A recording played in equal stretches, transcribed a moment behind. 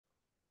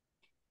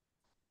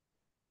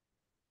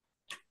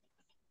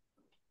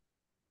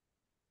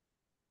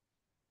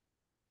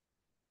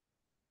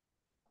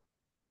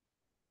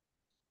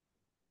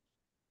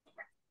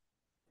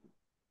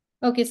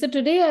Okay, so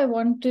today I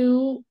want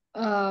to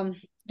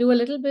do a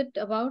little bit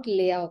about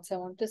layouts. I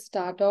want to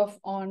start off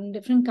on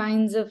different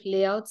kinds of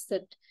layouts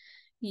that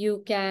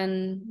you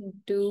can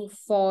do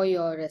for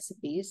your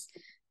recipes,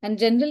 and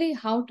generally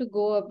how to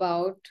go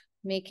about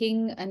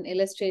making an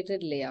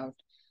illustrated layout.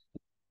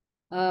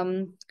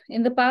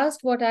 In the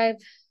past, what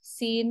I've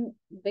seen,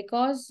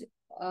 because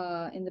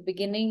in the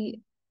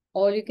beginning,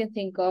 all you can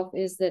think of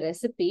is the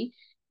recipe,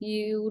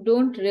 you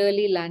don't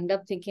really land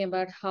up thinking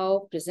about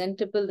how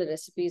presentable the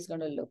recipe is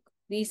going to look.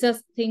 These are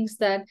things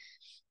that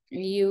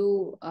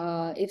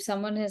if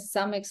someone has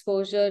some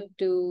exposure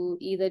to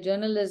either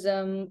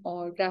journalism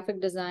or graphic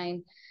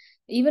design,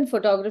 even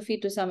photography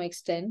to some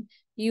extent,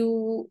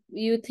 you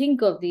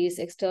think of these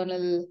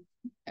external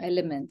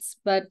elements,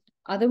 but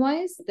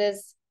otherwise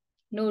there's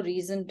no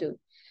reason to.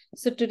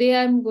 So today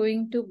I'm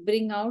going to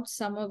bring out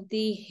some of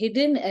the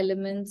hidden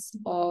elements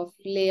of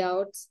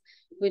layouts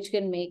which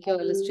can make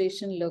your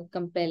illustration look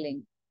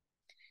compelling.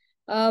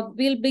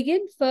 We'll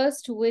begin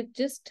first with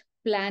just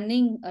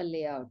planning a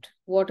layout,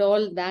 what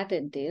all that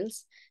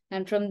entails.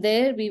 And from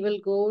there, we will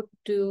go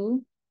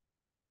to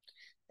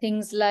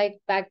things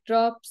like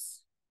backdrops,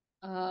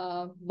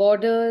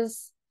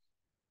 borders,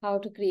 how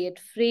to create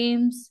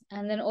frames,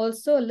 and then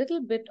also a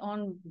little bit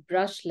on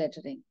brush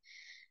lettering.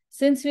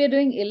 Since we are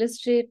doing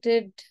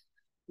illustrated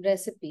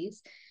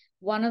recipes,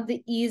 one of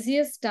the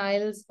easiest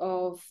styles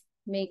of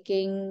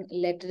making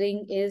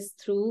lettering is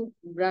through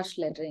brush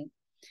lettering.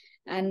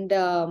 And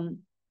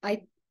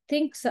I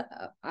think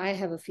I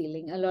have a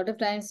feeling a lot of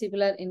times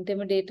people are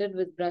intimidated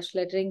with brush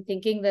lettering,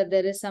 thinking that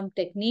there is some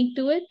technique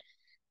to it.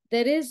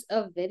 There is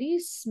a very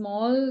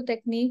small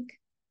technique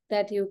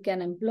that you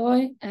can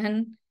employ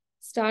and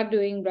start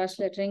doing brush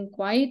lettering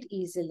quite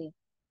easily.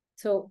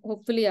 So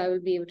hopefully I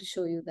will be able to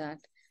show you that.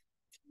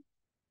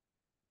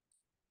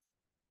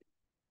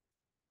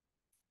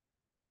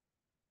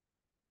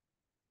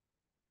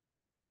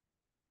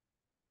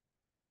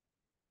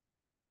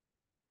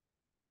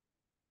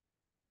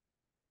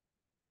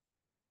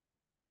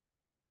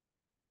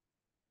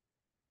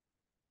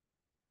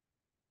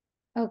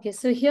 Okay,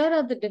 so here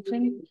are the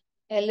different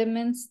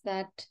elements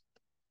that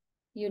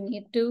you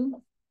need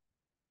to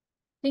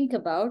think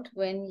about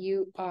when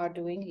you are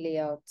doing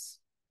layouts.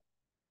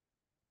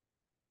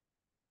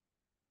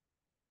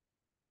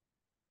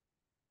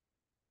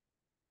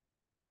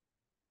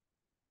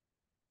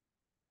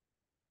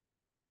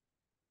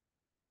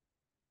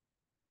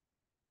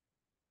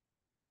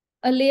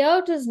 A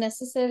layout is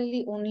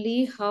necessarily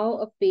only how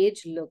a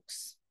page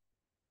looks.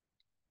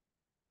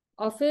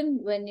 Often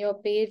when your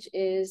page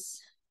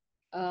is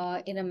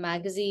in a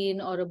magazine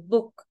or a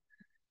book,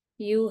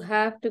 you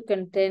have to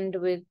contend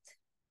with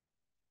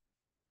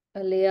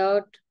a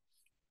layout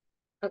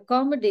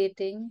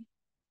accommodating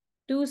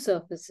two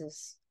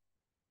surfaces.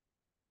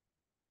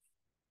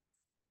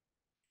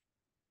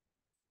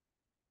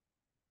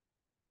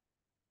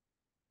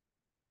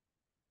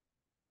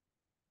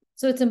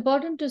 So it's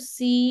important to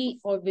see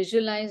or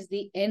visualize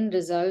the end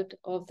result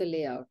of the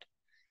layout.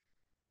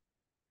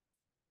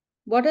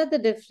 What are the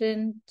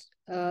different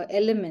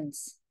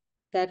elements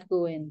that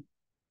go in?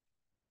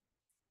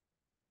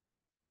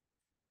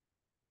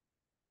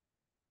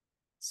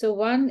 So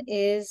one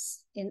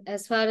is,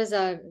 as far as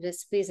our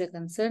recipes are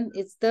concerned,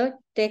 it's the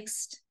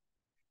text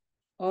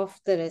of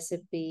the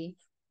recipe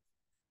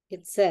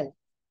itself.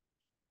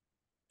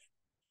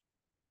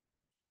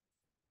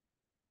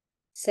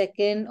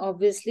 Second,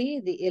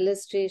 obviously, the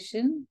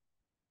illustration.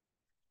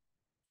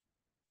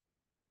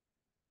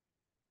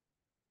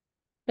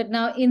 But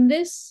now in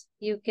this,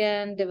 you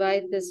can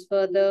divide this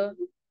further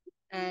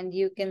and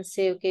you can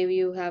say, okay,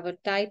 you have a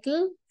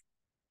title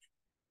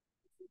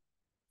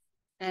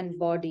and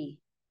body.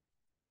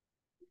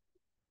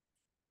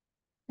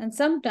 And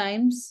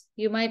sometimes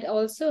you might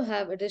also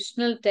have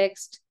additional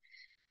text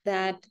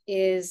that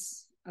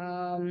is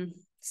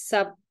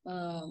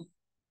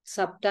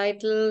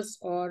subtitles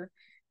or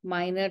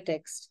minor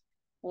text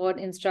or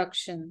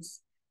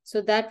instructions.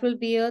 So that will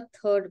be a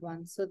third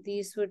one. So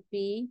these would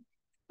be,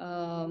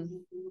 I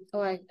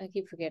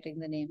keep forgetting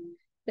the name.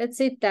 Let's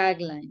say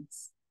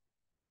taglines.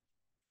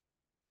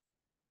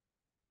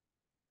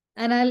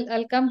 And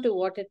I'll come to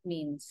what it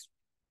means.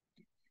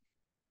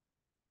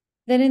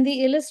 Then in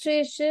the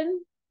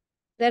illustration,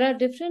 there are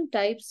different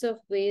types of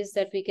ways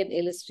that we can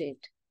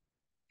illustrate.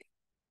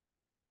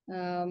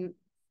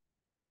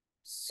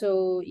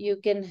 So you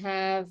can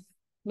have,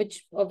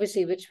 which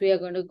we are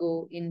going to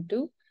go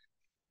into.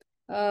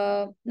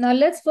 Now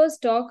let's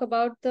first talk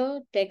about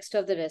the text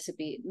of the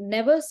recipe.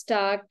 Never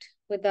start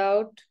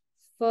without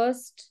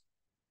first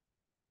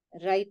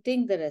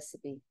writing the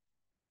recipe.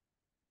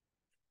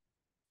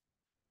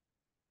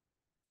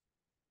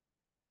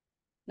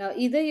 Now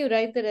either you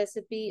write the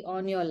recipe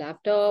on your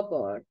laptop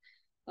or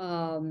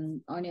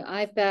on your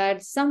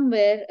iPad,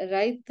 somewhere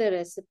write the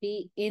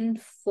recipe in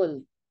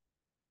full.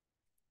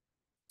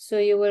 So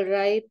you will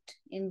write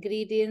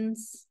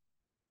ingredients,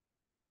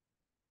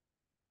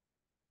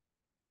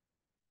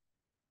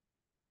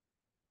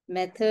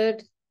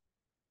 method,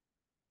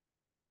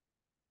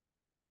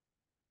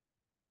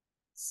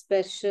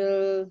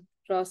 special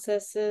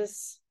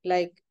processes,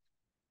 like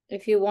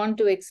if you want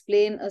to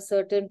explain a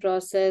certain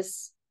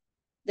process,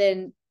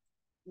 then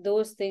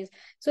those things.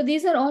 So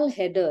these are all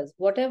headers.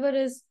 Whatever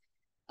is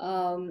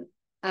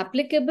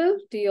applicable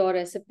to your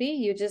recipe,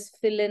 you just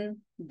fill in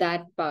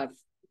that part.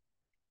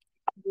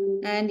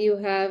 And you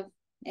have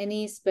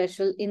any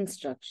special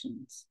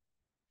instructions.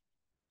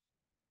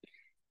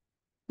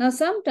 Now,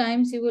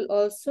 sometimes you will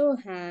also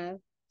have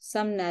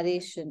some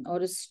narration or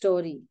a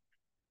story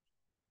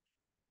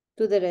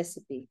to the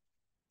recipe.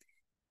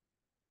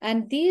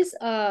 And these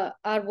are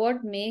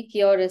what make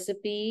your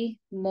recipe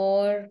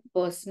more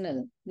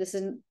personal. This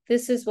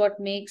is what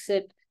makes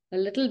it a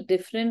little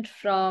different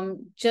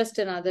from just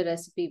another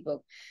recipe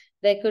book.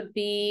 There could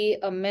be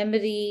a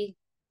memory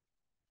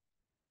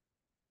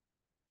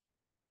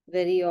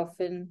very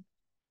often.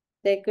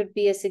 There could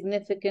be a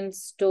significant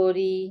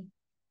story.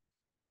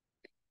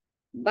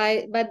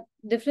 But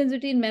difference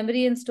between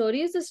memory and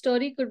story is the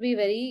story could be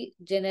very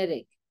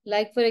generic.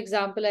 Like, for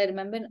example, I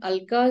remember in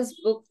Alka's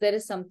book, there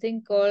is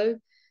something called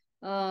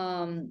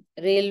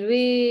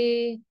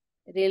railway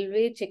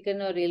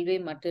chicken or railway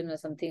mutton or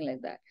something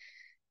like that.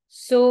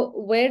 So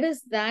where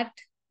does that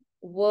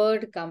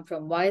word come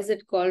from? Why is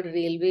it called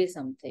railway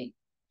something?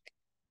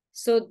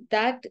 So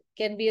that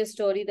can be a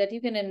story that you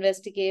can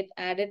investigate,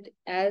 add it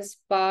as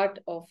part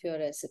of your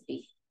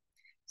recipe.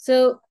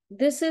 So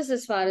this is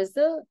as far as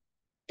the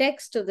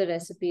text of the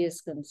recipe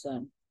is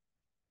concerned.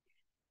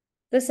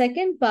 The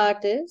second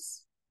part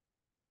is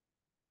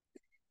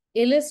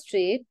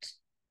illustrate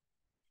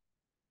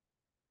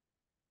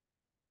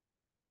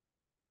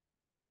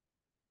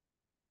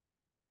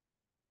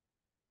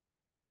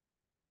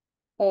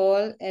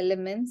all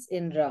elements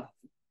in rough.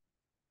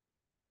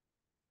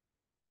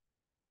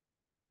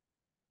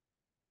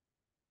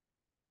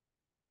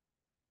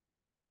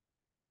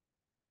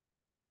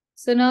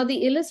 So now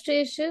the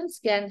illustrations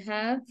can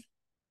have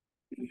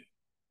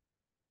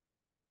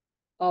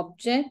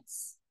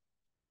objects,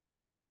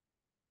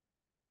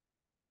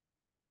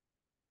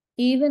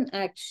 even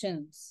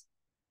actions.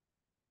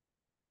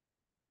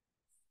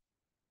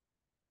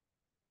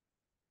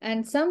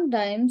 And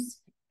sometimes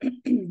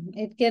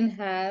it can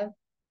have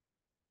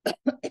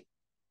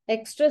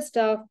extra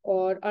stuff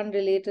or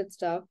unrelated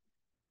stuff.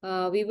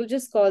 We will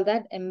just call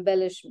that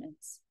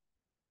embellishments.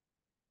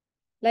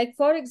 Like,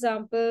 for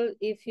example,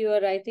 if you are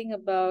writing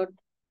about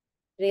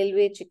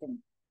railway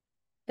chicken,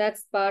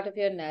 that's part of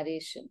your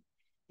narration.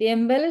 The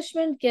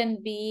embellishment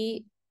can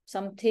be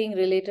something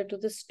related to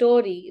the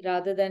story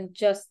rather than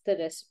just the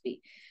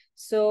recipe.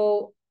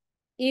 So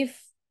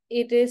if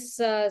it is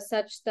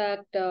such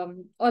that,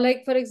 or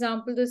like, for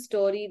example, the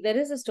story, there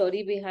is a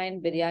story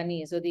behind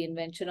biryani, so the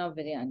invention of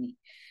biryani.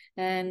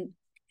 And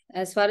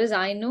as far as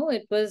I know,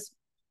 it was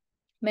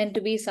meant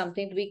to be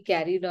something to be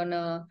carried on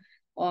a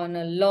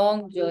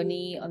long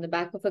journey on the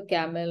back of a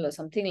camel or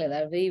something like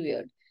that. Very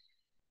weird.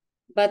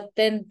 But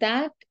then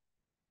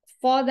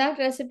for that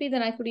recipe,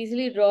 then I could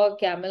easily draw a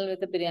camel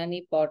with a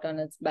biryani pot on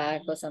its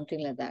back or something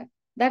like that.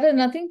 That has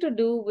nothing to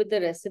do with the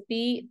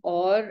recipe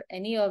or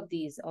any of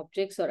these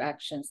objects or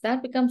actions.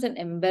 That becomes an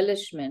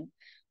embellishment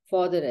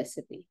for the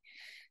recipe.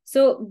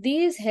 So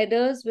these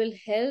headers will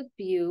help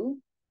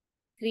you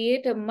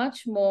create a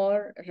much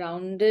more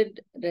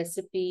rounded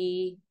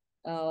recipe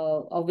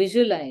or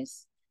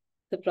visualize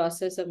the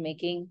process of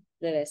making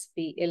the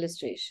recipe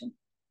illustration.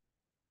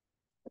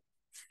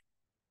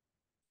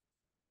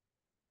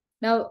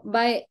 Now,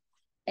 by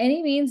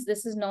any means,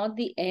 this is not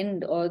the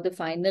end or the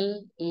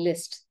final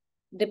list.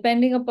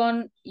 Depending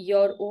upon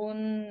your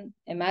own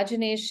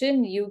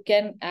imagination, you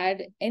can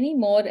add any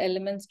more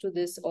elements to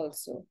this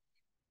also.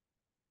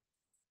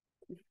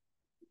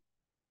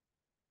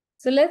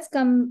 So let's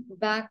come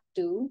back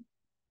to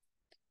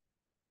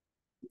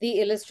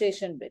the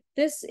illustration bit.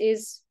 This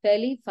is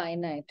fairly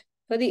finite.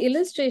 For the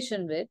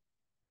illustration bit,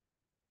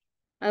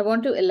 I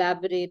want to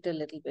elaborate a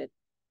little bit.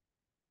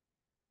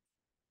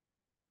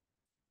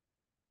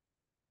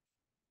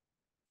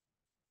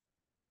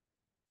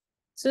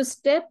 So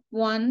step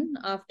one,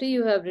 after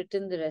you have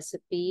written the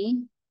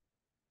recipe,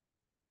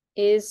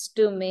 is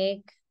to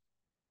make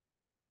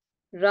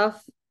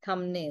rough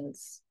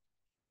thumbnails.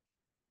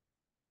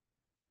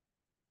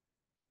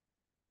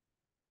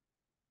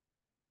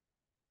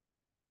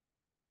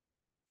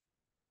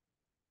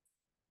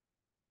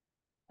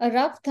 A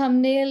rough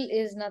thumbnail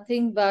is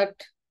nothing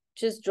but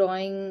just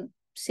drawing,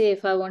 say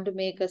if I want to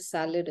make a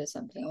salad or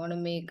something, I want to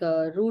make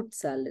a root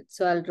salad.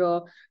 So I'll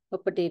draw a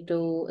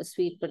potato, a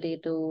sweet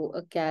potato,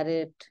 a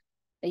carrot,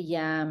 a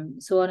yam,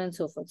 so on and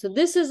so forth. So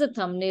this is a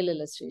thumbnail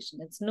illustration.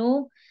 It's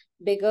no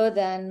bigger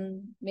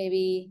than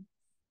maybe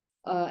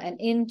an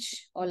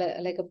inch or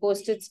like a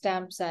postage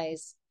stamp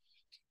size.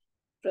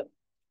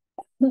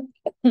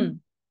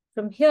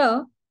 From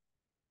here,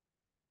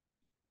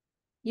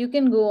 you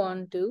can go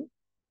on to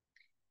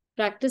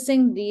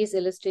practicing these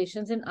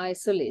illustrations in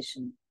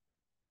isolation.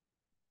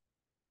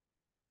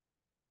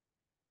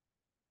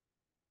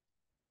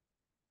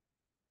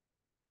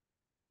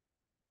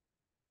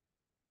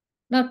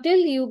 Now, till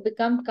you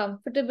become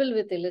comfortable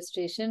with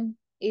illustration,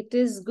 it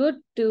is good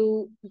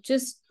to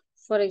just,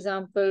 for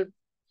example,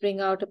 bring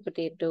out a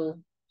potato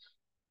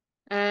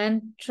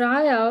and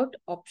try out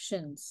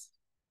options.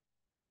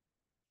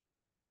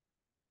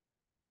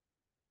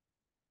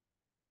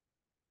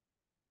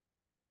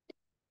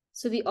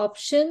 So the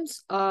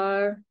options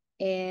are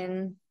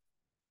in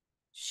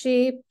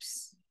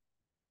shapes,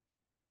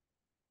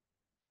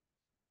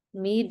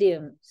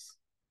 mediums,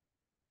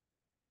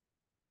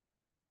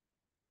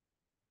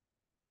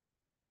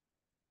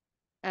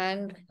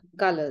 and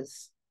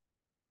colors.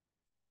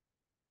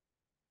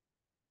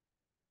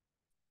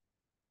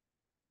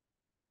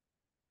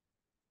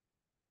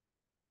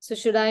 So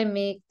should I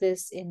make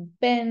this in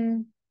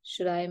pen?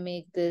 Should I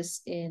make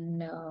this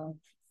in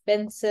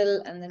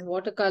pencil and then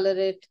watercolor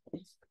it?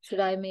 Should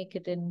I make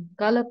it in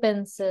color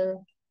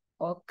pencil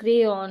or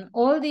crayon?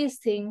 All these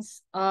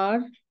things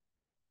are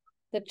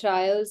the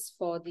trials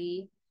for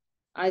the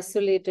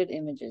isolated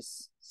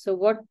images. So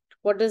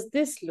what does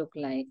this look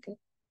like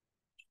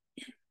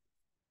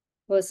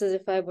versus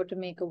if I were to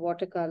make a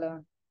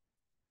watercolor?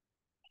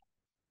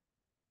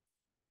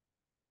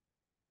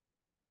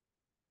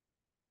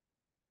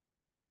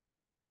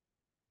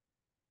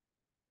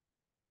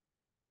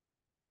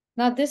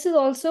 Now this is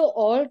also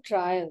all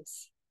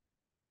trials.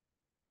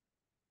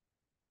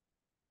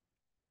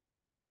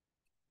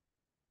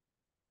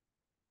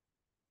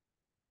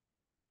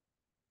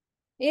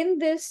 In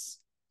this,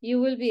 you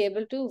will be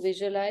able to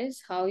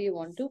visualize how you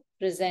want to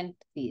present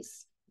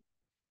these.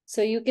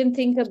 So you can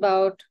think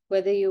about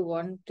whether you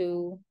want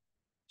to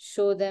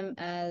show them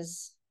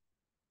as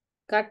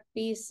cut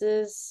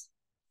pieces,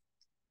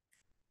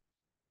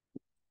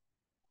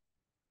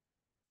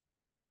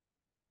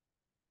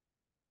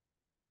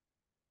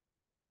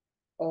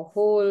 or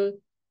whole.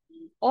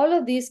 All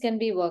of these can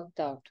be worked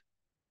out.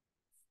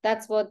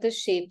 That's what the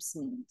shapes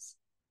means.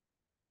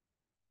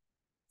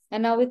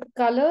 And now with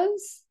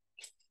colors,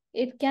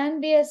 it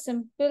can be as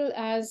simple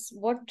as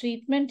what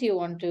treatment you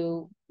want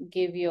to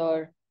give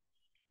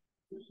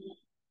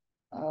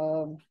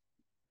um,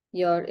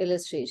 your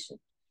illustration.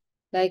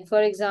 Like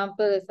for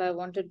example, if I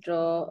want to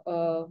draw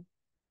a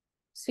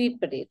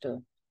sweet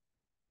potato,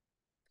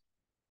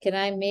 can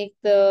I make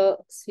the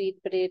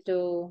sweet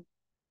potato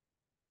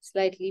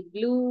slightly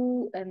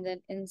blue and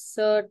then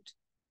insert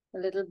a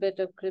little bit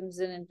of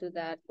crimson into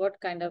that? What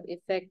kind of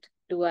effect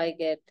do I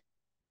get?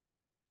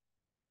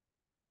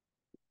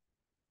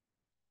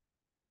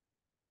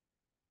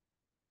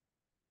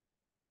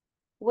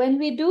 When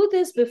we do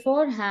this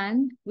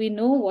beforehand, we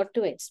know what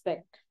to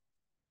expect.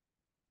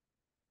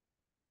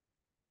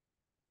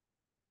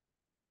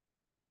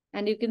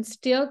 And you can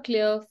steer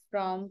clear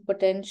from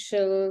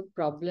potential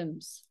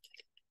problems.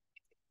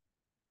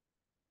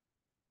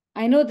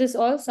 I know this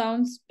all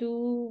sounds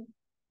too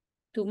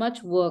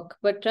much work,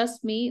 but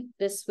trust me,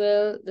 this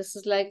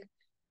is like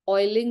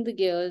oiling the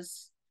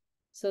gears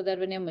so that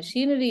when your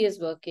machinery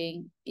is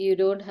working, you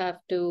don't have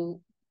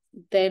to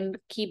then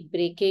keep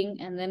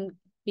braking and then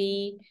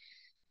be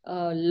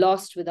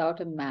lost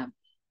without a map.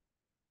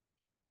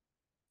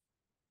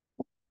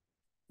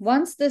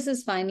 Once this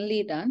is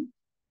finally done,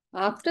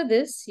 after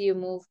this, you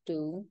move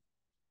to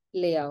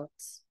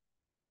layouts,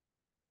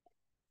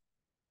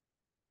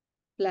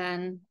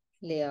 plan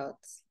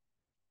layouts.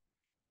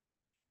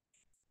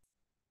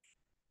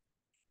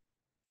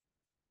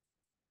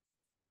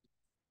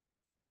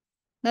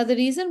 Now, the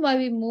reason why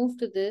we move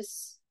to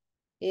this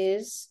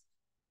is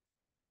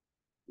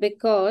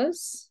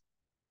because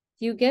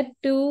you get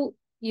to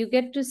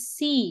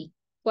see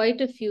quite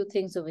a few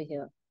things over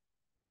here.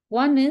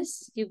 One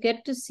is you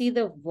get to see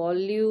the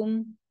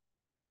volume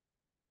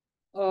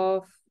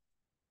of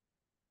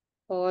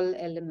all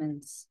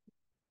elements.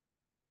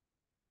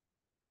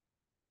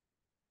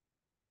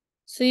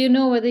 So you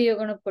know whether you're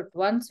going to put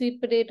one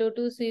sweet potato,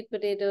 two sweet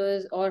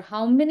potatoes, or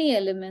how many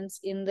elements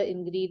in the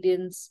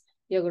ingredients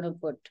you're going to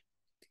put.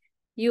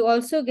 You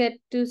also get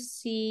to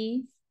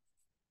see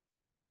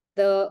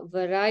the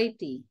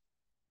variety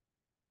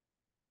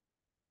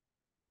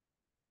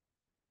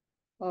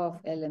of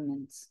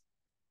elements.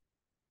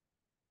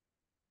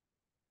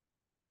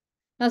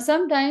 Now,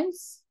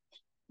 sometimes,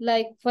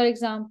 like for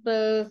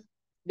example,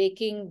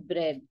 baking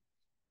bread,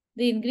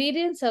 the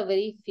ingredients are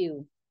very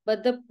few,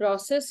 but the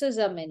processes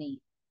are many.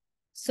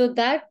 So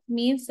that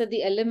means that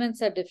the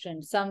elements are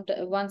different.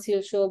 Once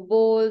you'll show a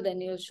bowl,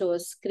 then you'll show a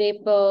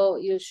scraper,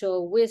 you'll show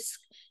a whisk,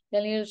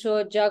 then you'll show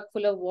a jug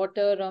full of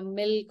water or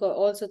milk or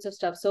all sorts of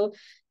stuff. So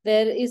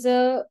there is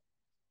a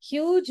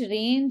huge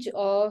range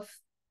of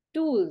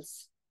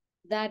tools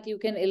that you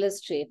can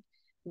illustrate.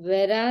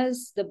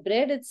 Whereas the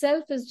bread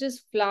itself is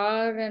just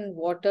flour and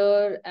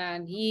water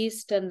and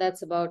yeast, and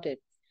that's about it.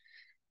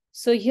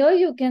 So here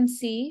you can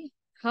see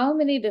how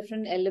many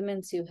different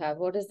elements you have,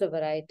 what is the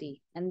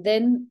variety, and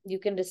then you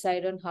can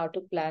decide on how to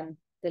plan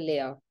the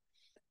layout.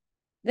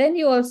 Then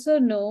you also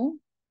know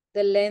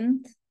the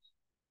length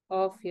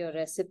of your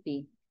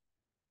recipe.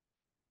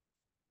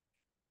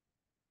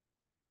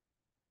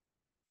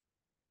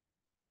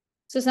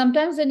 So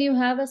sometimes when you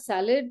have a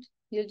salad,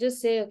 you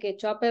just say, okay,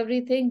 chop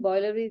everything,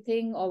 boil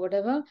everything or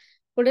whatever,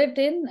 put it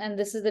in, and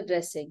this is the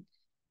dressing.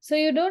 So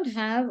you don't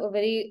have a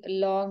very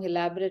long,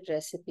 elaborate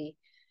recipe.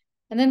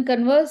 And then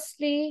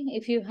conversely,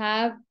 if you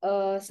have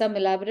some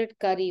elaborate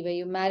curry where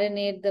you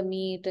marinate the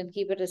meat and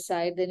keep it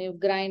aside, then you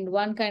grind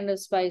one kind of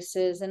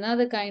spices,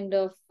 another kind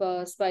of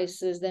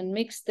spices, then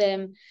mix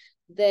them,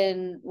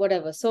 then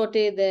whatever,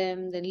 saute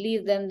them, then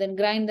leave them, then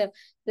grind them.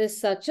 There's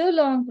such a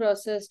long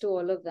process to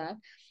all of that.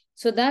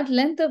 So that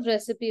length of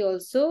recipe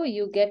also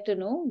you get to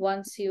know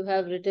once you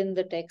have written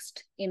the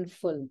text in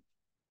full.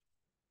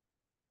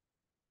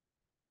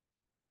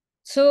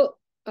 So,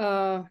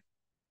 yeah,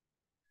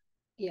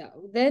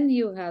 then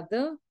you have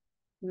the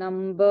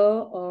number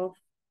of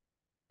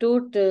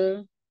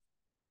total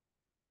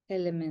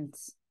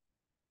elements.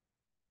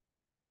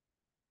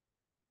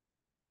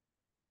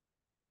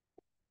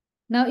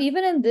 Now,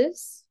 even in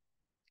this,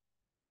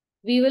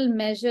 we will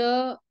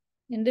measure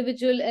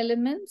individual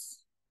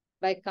elements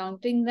by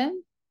counting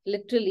them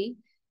literally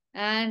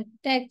and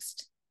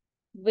text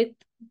with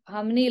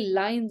how many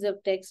lines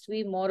of text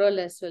we more or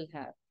less will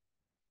have.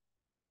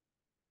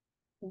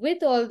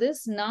 With all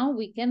this, now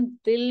we can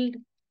build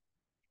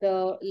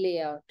the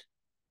layout.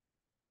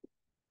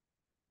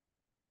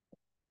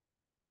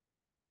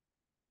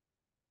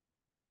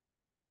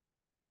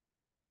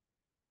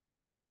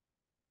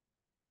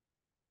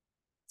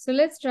 So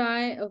let's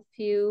try a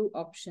few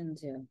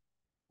options here.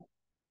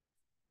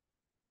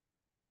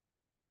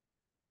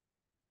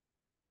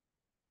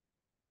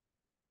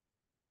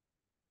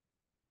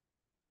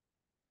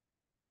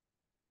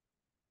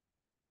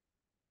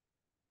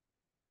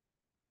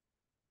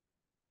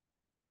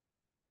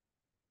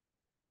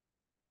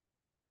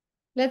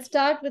 Let's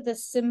start with a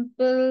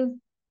simple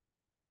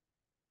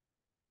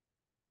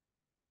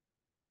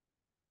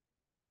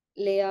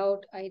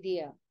layout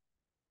idea.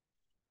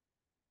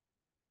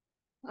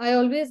 I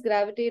always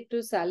gravitate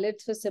to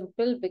salads for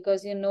simple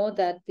because you know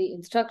that the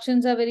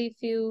instructions are very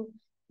few,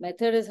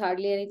 method is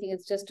hardly anything,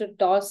 it's just to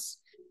toss,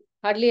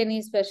 hardly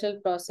any special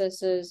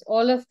processes.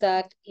 All of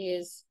that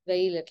is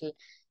very little.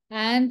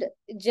 And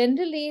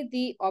generally,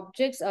 the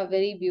objects are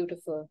very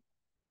beautiful.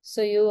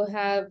 So you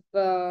have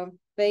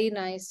very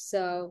nice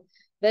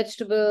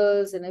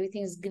vegetables and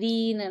everything's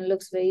green and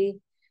looks very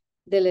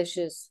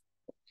delicious.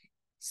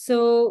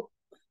 So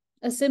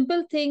a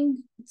simple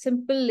thing,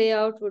 simple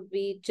layout would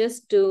be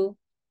just to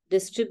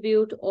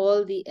distribute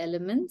all the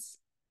elements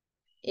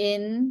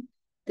in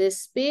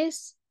this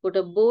space, put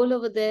a bowl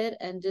over there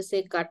and just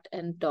say cut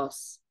and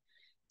toss.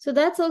 So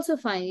that's also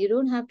fine. You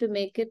don't have to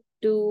make it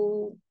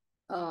too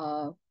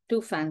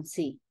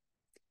fancy.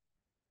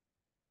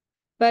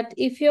 But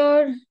if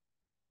you're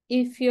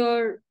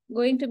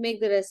going to make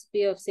the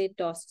recipe of say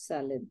tossed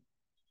salad,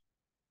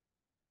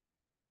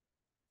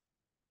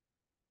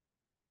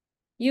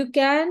 you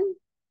can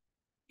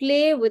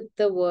play with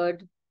the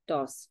word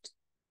tossed.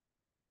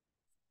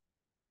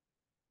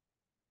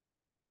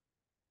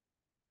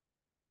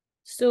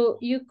 So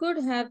you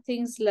could have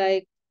things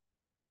like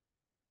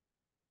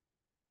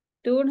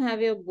don't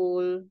have your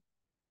bowl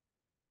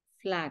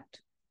flat.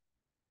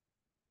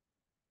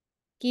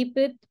 Keep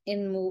it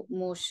in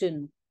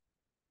motion,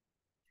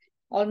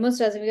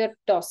 almost as if you're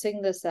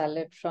tossing the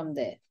salad from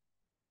there.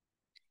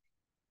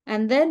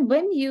 And then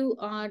when you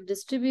are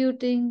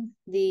distributing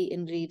the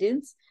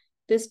ingredients,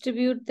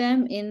 distribute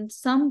them in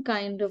some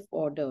kind of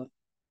order.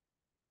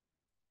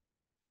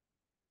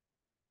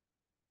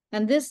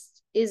 And this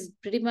is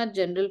pretty much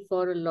general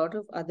for a lot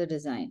of other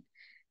design.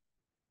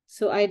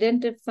 So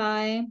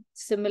identify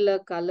similar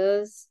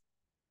colors,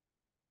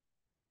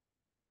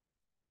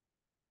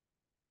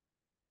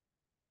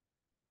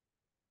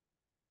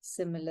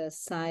 similar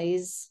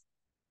size,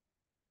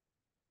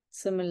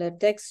 similar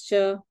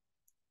texture.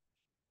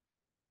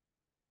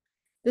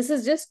 This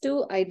is just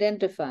to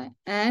identify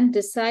and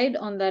decide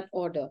on that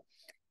order.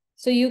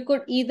 So you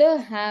could either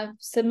have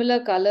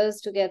similar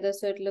colors together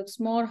so it looks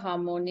more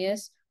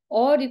harmonious,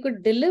 or you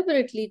could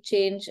deliberately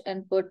change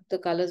and put the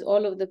colors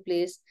all over the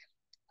place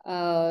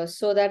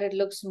so that it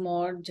looks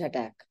more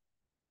jhadak.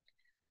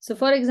 So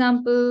for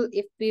example,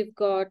 if you've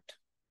got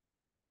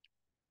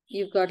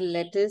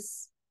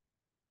lettuce,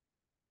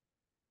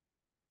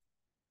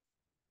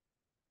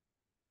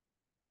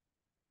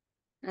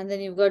 and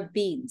then you've got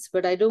beans,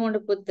 but I don't want to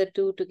put the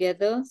two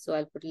together. So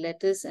I'll put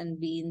lettuce and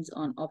beans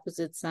on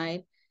opposite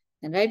side.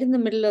 And right in the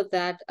middle of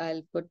that,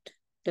 I'll put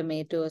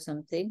tomato or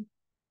something.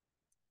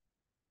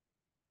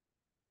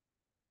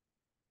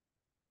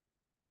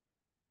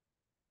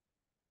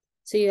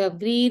 So you have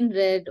green,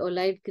 red, or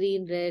light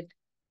green, red,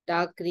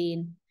 dark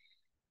green.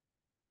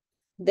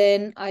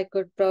 Then I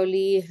could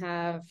probably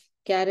have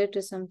carrot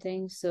or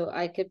something. So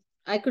I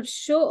could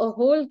show a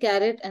whole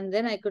carrot and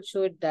then I could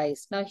show it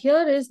diced. Now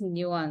here is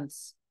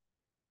nuance.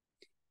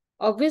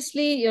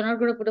 Obviously, you're not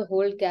going to put a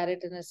whole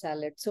carrot in a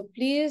salad. So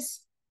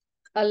please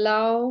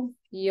allow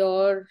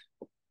your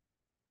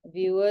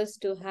viewers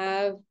to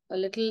have a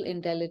little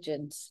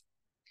intelligence.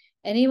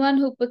 Anyone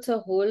who puts a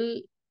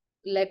whole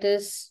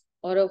lettuce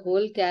or a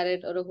whole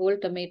carrot or a whole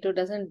tomato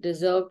doesn't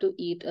deserve to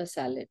eat a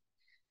salad.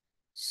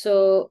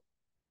 So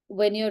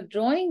when you're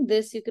drawing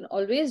this, you can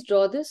always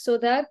draw this so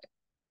that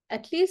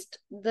at least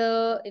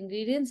the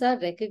ingredients are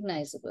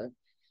recognizable.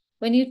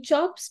 When you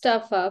chop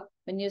stuff up,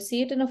 when you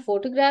see it in a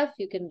photograph,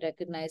 you can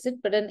recognize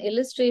it, but an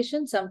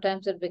illustration,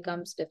 sometimes it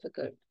becomes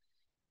difficult.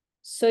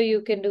 So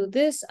you can do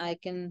this. I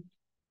can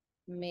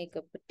make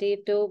a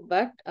potato,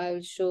 but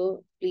I'll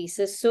show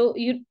pieces. So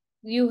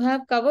you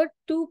have covered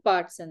two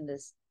parts in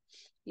this.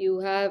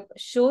 You have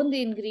shown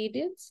the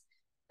ingredients,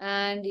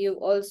 and you've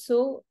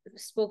also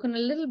spoken a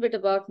little bit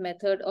about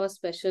method or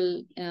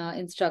special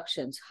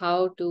instructions,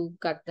 how to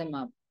cut them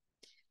up.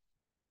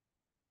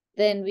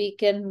 Then we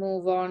can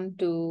move on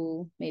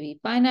to maybe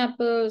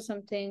pineapple or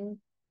something.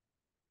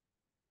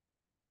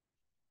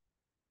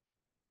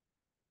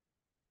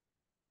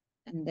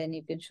 And then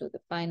you can show the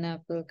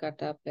pineapple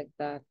cut up like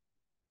that.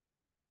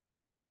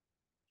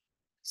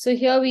 So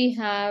here we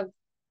have,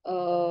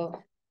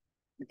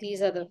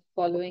 these are the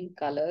following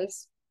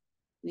colors.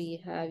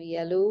 We have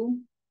yellow,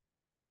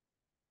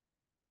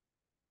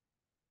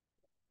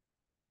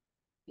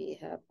 we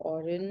have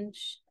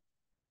orange.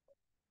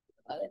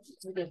 Let's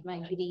get my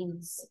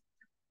greens.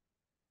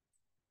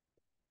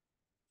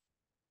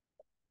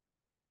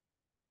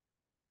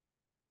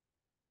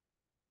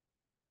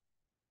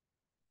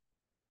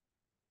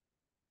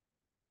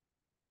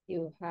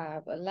 You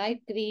have a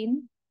light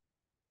green,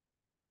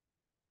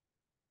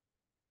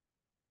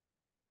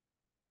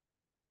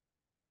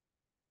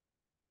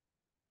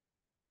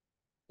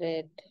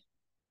 red,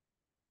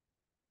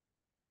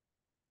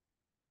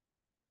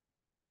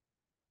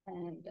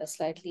 and a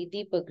slightly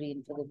deeper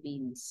green for the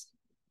beans.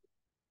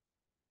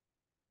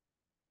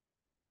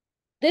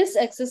 This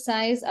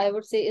exercise, I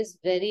would say, is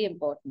very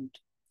important.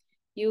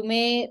 You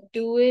may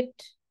do it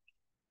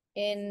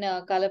in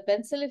color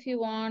pencil if you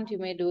want. You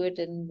may do it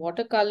in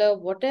watercolor,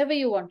 whatever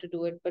you want to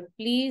do it. But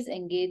please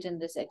engage in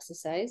this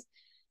exercise,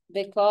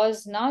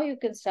 because now you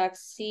can start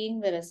seeing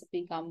the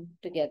recipe come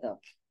together.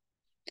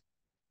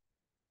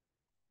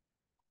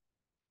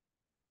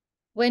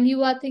 When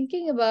you are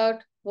thinking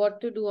about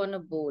what to do on a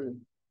bowl,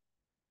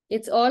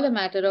 it's all a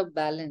matter of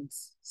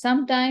balance.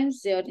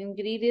 Sometimes your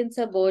ingredients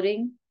are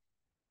boring,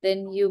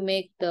 then you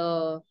make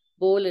the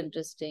bowl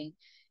interesting.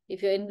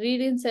 If your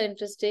ingredients are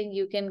interesting,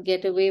 you can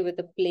get away with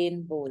a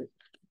plain bowl.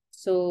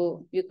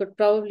 So you could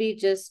probably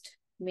just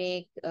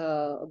make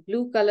a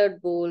blue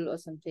colored bowl or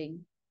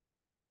something,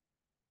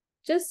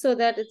 just so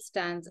that it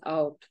stands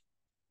out.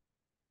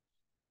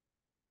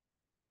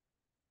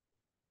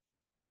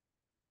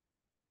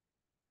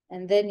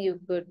 And then you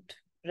could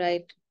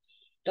write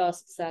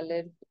tossed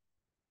salad.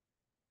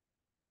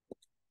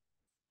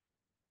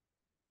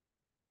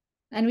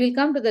 And we'll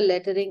come to the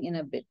lettering in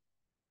a bit.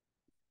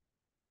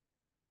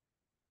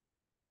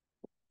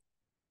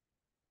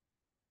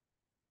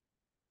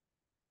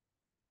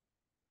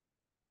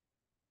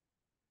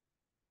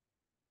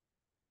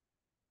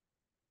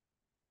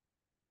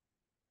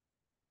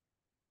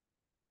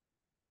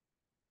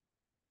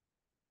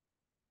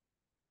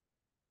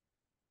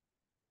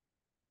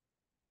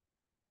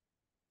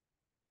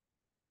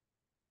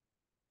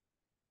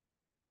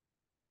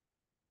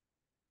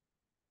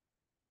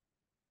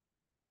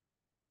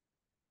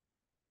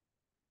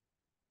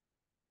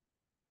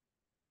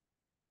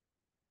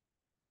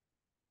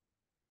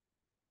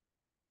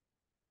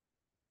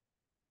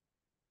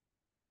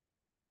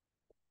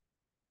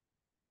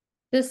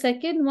 The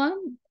second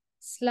one,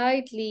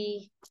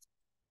 slightly,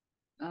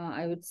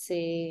 I would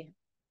say,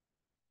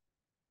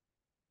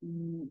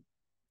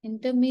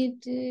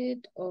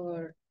 intermediate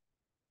or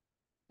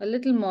a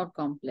little more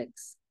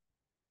complex.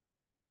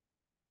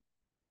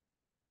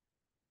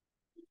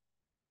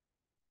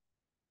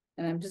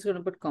 And I'm just going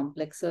to put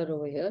complexer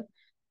over here,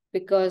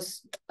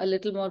 because a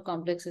little more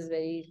complex is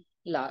very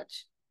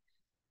large,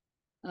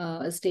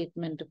 a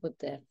statement to put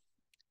there.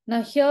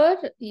 Now here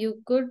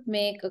you could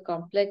make a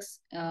complex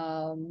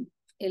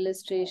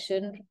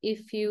illustration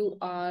if you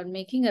are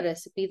making a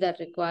recipe that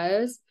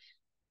requires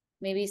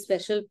maybe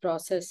special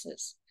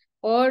processes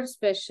or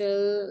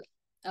special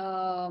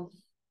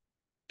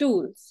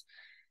tools.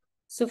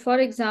 So for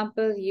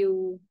example,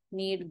 you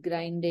need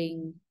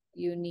grinding,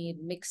 you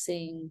need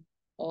mixing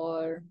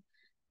or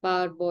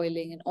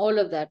parboiling and all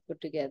of that put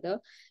together.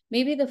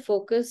 Maybe the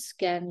focus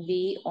can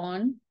be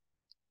on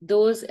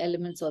those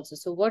elements also.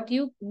 So what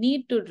you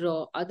need to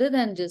draw other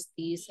than just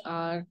these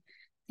are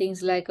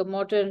things like a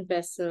mortar and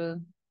pestle,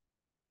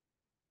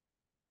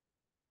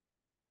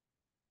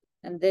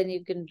 and then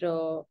you can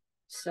draw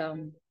a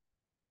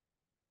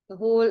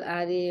whole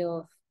array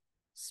of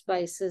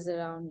spices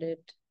around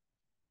it.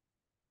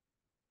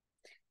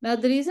 Now,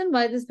 the reason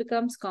why this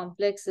becomes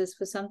complex is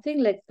for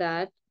something like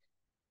that,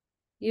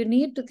 you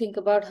need to think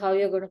about how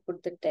you're going to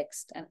put the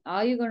text. And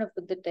are you going to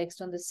put the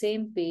text on the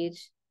same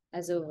page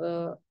as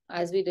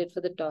we did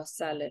for the tossed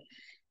salad?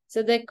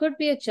 So there could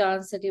be a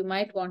chance that you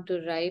might want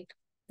to write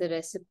the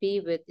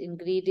recipe with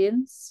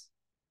ingredients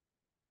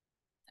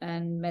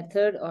and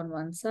method on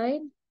one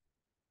side.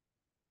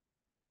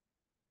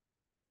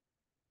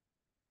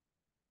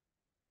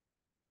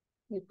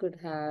 You could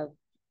have,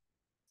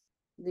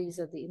 these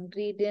are the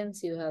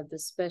ingredients, you have the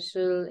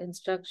special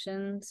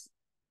instructions.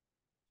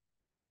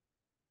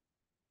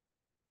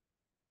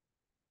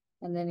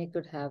 And then you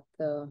could have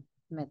the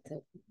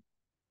method.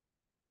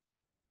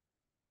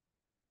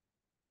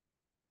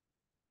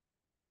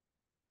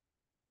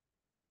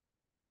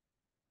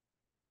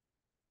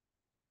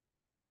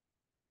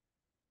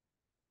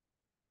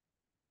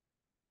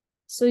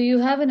 So you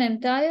have an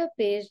entire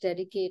page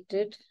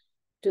dedicated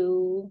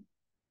to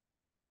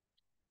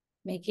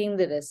making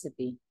the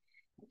recipe.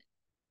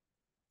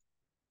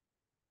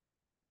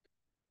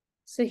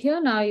 So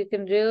here now you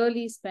can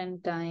really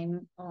spend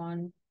time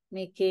on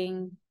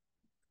making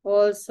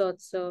all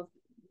sorts of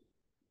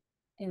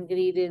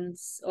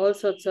ingredients, all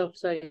sorts of,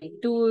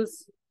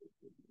 tools.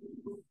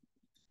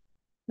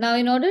 Now,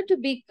 in order to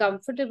be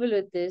comfortable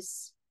with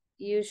this,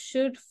 you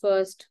should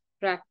first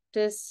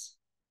practice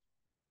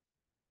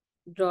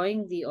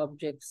drawing the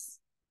objects.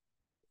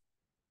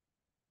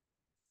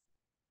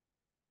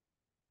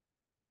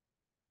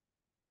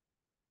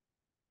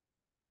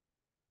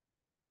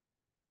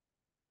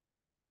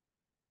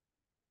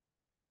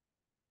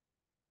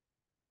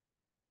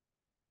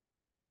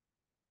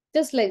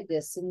 Just like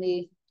this in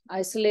the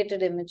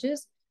isolated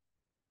images.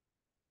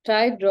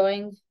 Try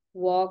drawing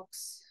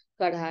woks,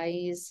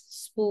 kadhais,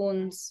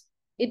 spoons.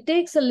 It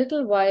takes a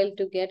little while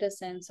to get a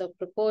sense of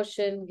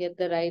proportion, get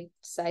the right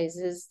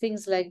sizes,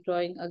 things like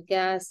drawing a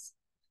gas.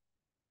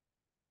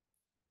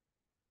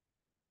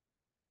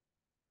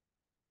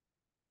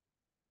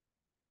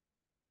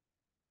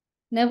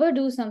 Never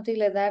do something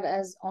like that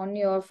as on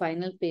your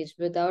final page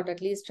without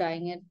at least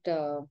trying it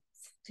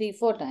 3,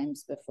 4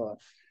 times before.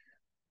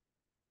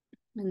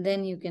 And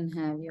then you can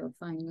have your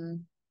final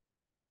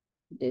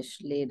dish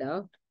laid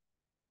out.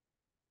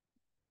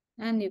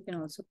 And you can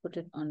also put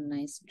it on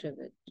nice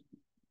trivet.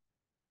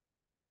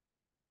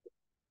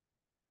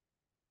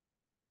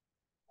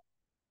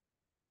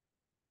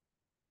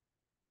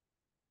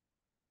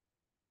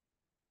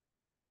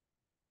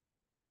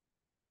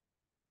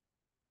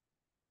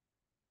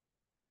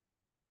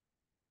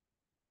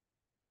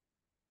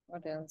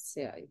 What else?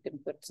 Yeah, you can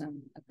put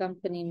some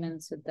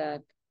accompaniments with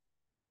that.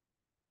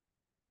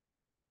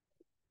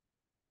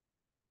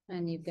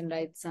 And you can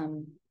write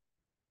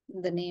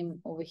the name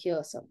over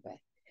here somewhere.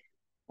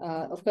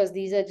 Of course,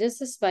 these are just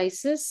the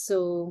spices,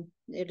 so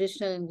the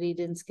additional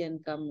ingredients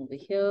can come over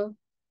here.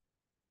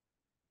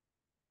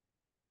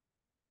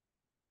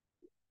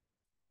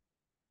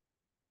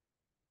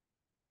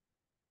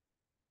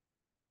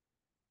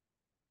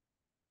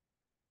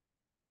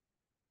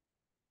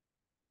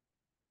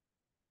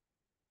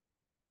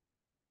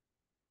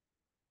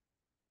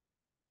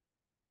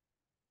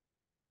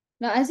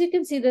 Now, as you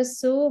can see, there's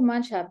so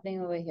much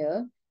happening over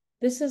here.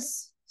 This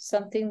is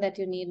something that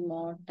you need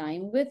more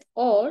time with,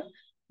 or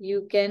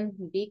you can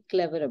be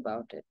clever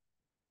about it.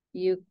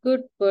 You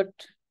could put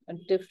a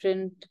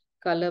different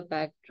color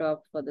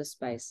backdrop for the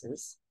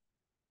spices.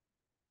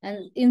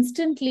 And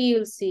instantly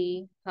you'll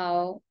see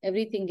how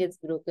everything gets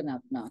broken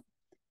up now.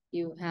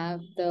 You have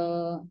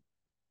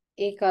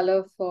a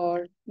color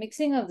for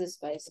mixing of the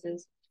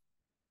spices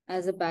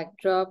as a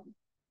backdrop,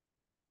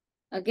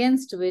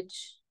 against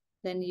which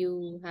then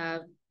you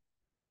have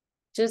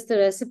just the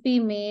recipe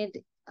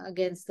made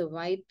against the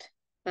white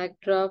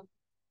backdrop.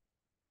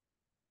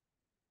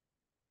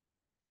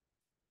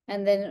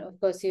 And then, of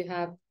course, you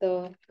have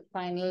the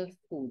final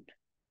food.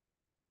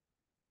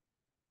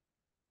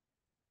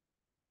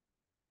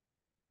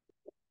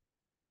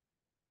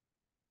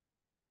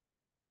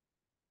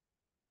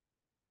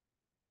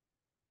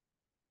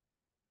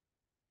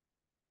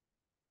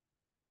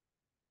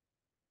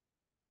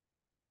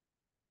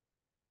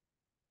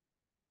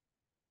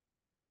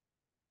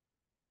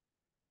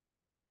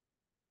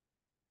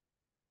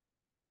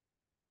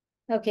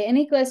 Okay,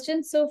 any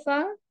questions so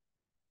far?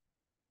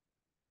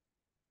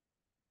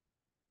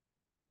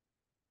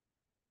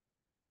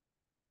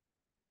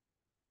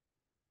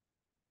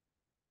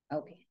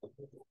 Okay.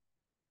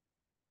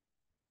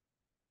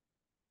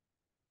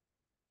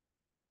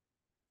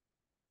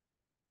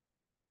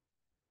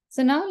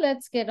 So now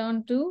let's get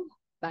on to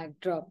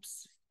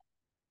backdrops.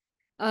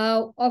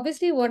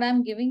 Obviously, what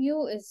I'm giving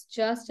you is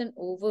just an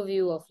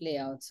overview of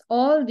layouts.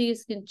 All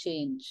these can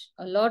change.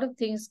 A lot of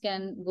things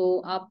can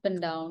go up and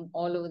down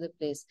all over the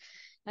place.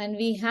 And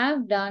we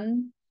have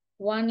done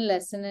one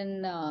lesson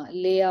in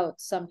layout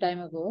some time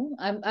ago.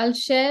 I'll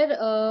share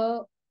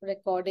a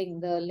recording,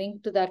 the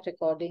link to that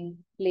recording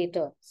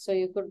later. So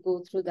you could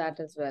go through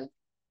that as well.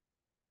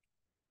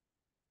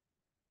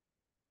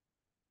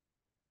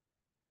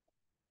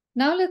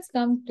 Now let's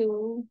come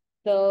to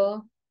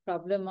the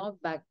problem of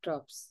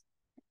backdrops.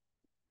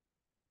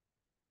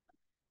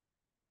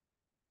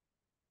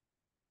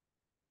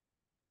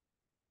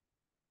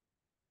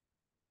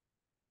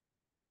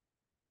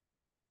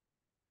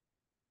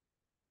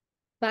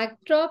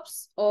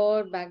 Backdrops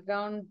or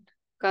background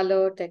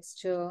color,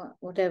 texture,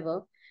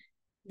 whatever,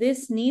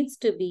 this needs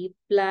to be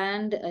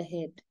planned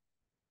ahead.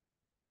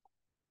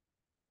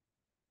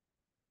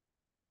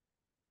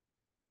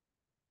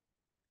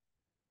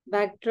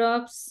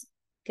 Backdrops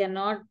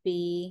cannot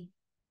be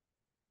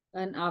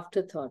an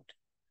afterthought.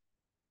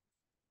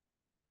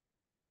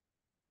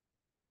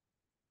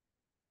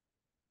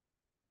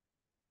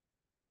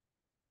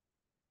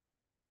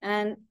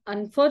 And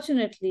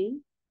unfortunately,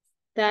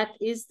 that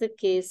is the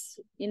case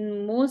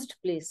in most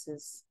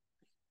places.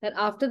 That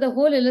after the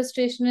whole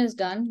illustration is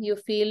done, you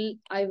feel,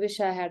 I wish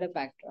I had a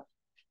backdrop.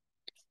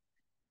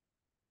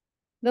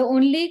 The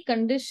only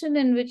condition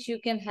in which you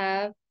can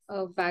have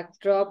a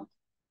backdrop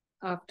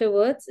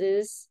afterwards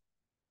is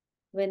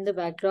when the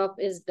backdrop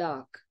is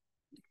dark.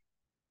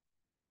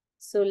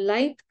 So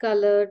light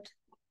colored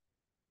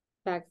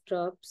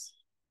backdrops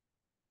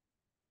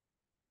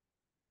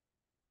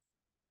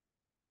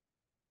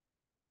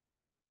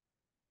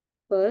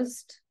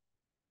first,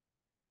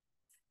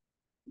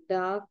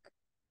 dark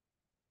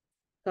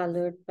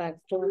colored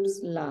backdrops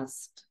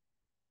last.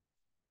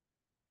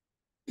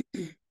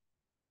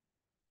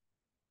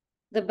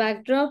 The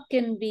backdrop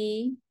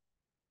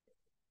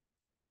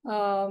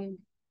um,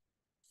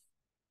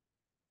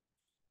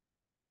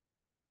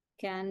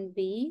 can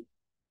be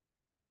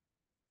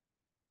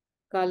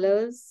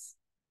colors,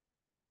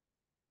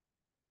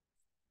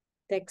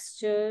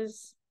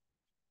 textures,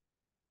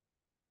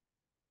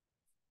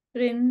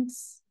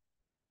 prints,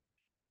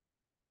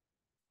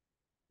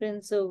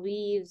 prints or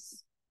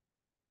weaves,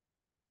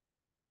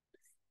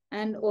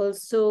 and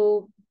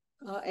also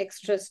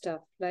extra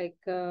stuff like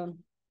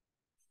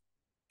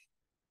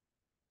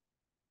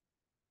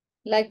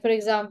for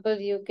example,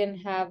 you can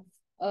have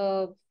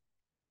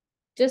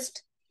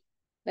just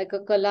like a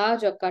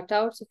collage or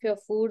cutouts of your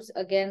foods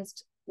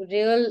against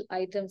real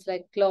items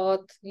like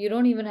cloth. You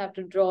don't even have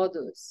to draw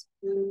those.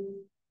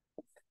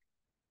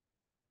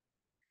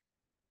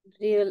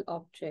 Real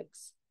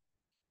objects.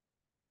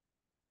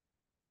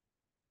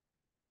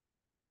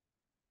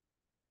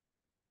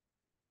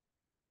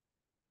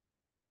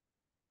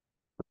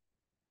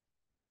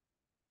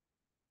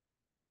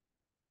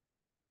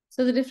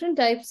 So the different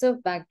types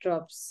of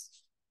backdrops.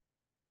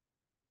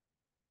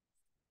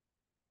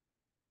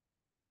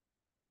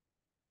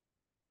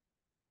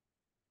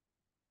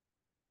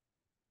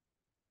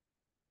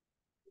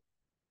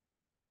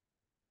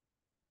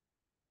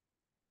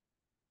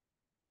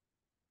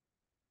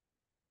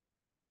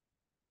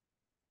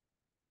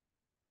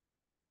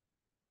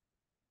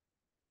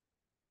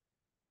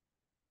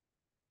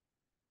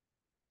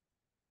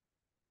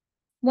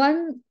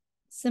 One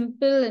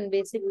simple and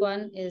basic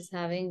one is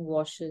having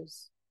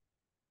washes.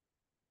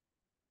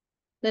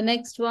 The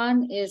next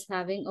one is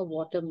having a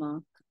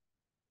watermark.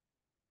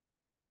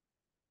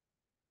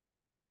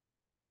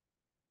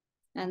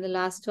 And the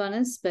last one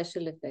is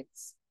special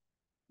effects.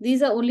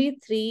 These are only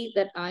three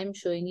that I'm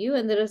showing you,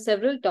 and there are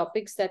several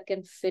topics that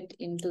can fit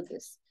into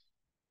this.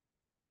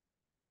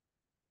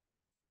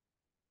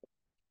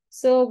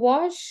 So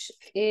wash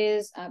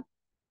is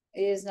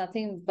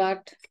nothing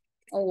but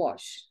a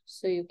wash.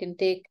 So you can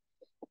take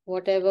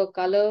whatever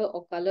color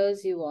or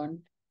colors you want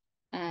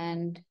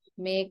and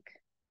make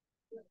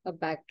a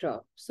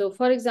backdrop. So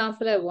for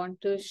example, I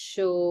want to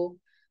show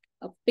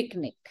a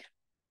picnic.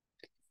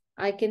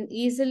 I can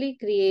easily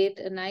create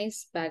a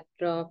nice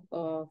backdrop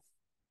of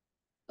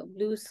a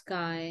blue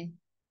sky.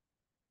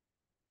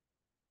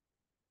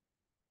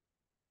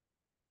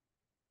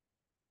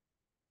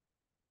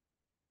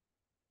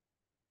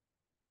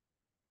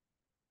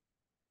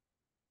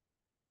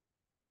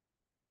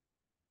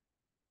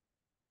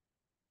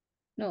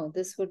 No,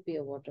 this would be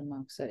a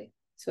watermark, sorry.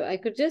 So I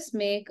could just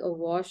make a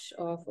wash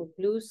of a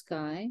blue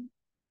sky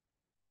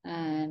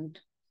and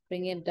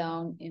bring it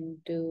down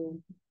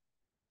into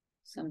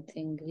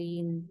something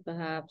green,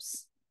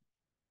 perhaps.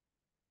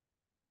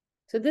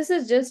 So this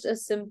is just a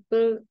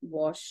simple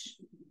wash.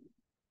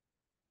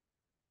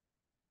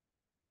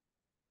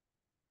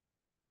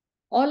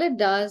 All it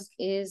does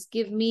is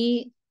give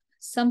me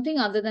something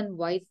other than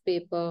white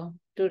paper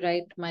to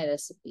write my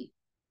recipe.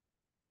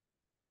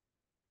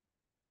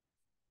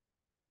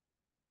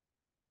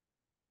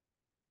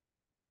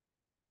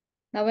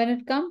 Now, when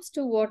it comes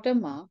to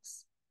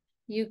watermarks,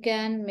 you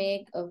can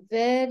make a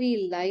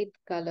very light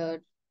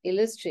colored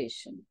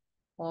illustration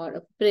or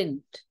a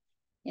print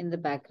in the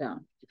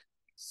background.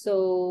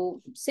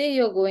 So, say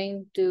you're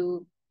going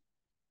to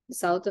the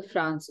south of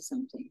France or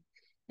something,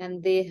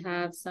 and they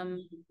have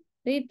some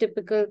very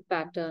typical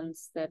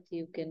patterns that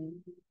you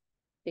can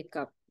pick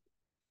up.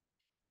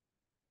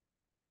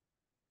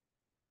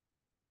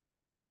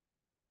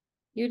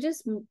 You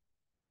just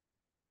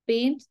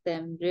paint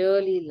them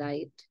really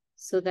light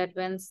so that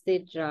once they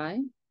dry,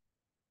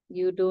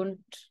 you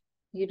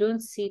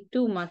don't see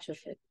too much of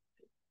it.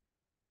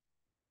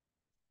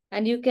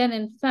 And you can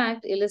in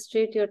fact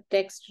illustrate your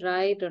text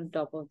right on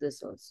top of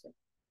this also.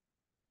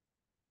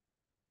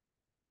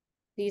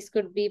 These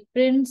could be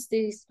prints,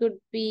 these could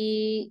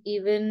be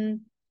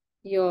even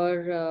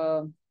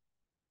your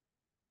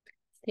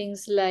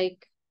things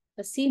like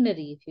a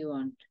scenery if you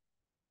want.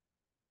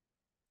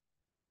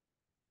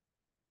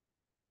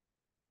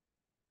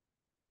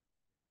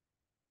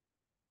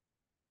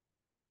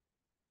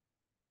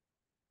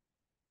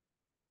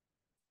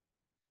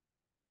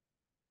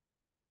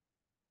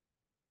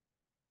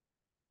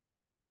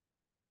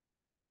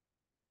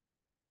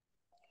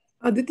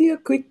 Aditi, a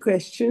quick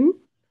question.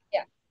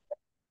 Yeah.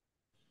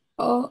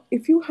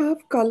 If you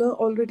have color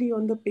already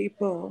on the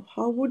paper,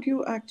 how would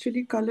you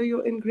actually color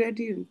your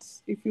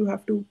ingredients if you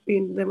have to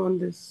paint them on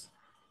this?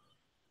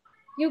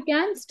 You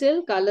can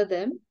still color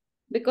them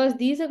because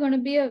these are going to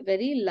be a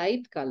very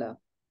light color.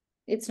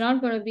 It's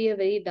not going to be a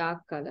very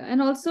dark color.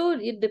 And also,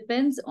 it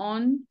depends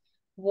on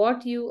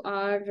what you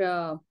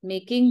are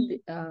making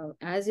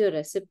as your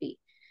recipe.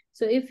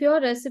 So, if your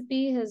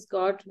recipe has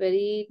got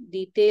very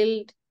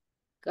detailed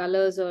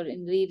colors or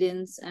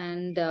ingredients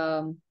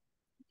and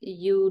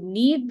you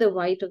need the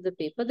white of the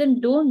paper, then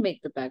don't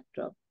make the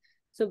backdrop.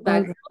 So, All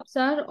right, backdrops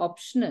are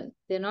optional,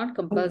 they're not all right,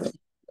 compulsory.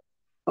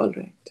 all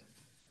right.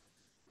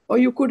 Or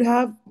you could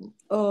have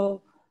a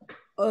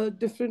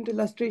different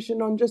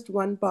illustration on just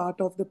one part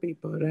of the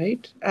paper,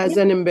 right? As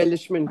an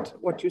embellishment,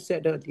 what you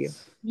said earlier.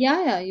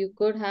 Yeah, you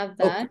could have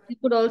Okay, that. You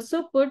could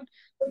also put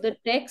the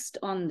text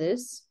on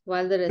this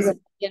while the right.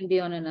 recipe can be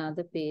on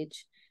another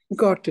page.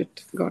 Got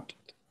it, got it.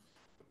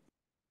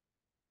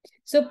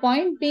 So,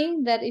 point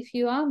being that if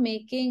you are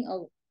making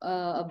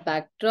a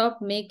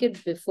backdrop, make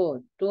it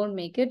before, don't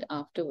make it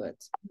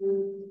afterwards.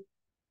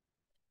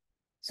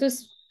 So,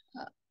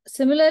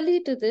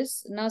 similarly to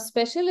this, now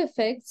special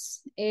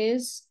effects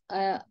is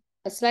a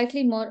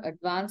slightly more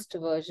advanced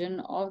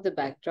version of the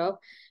backdrop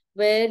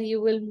where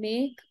you will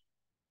make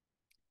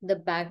the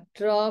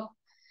backdrop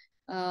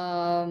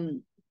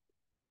even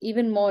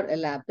more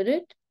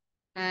elaborate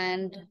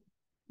and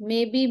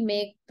maybe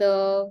make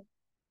the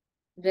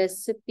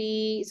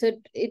recipe so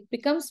it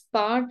becomes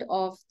part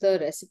of the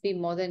recipe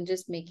more than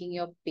just making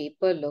your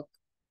paper look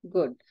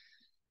good.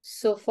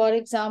 So for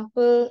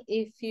example,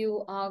 if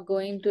you are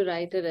going to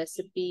write a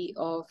recipe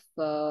of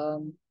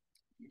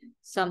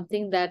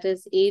something that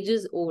is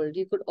ages old,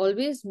 you could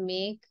always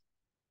make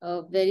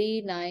a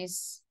very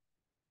nice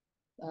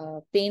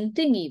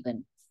painting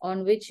even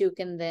on which you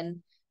can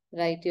then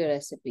write your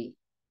recipe.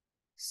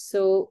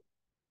 So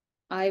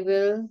I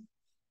will,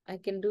 I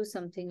can do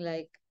something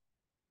like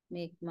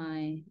make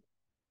my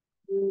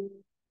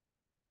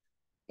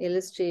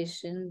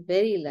illustration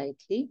very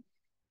lightly,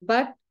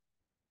 but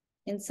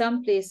in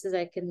some places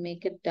I can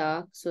make it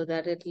dark so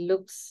that it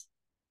looks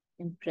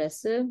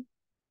impressive.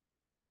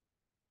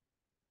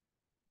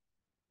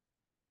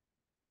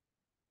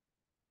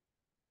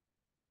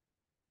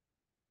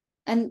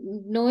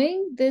 And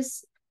knowing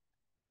this,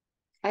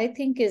 I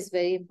think, is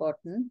very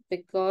important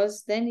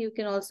because then you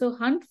can also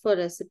hunt for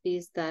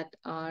recipes that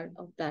are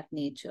of that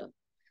nature.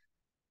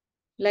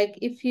 Like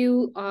if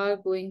you are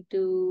going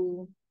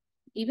to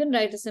even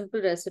write a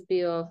simple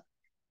recipe of,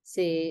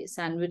 say,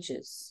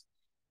 sandwiches,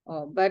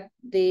 but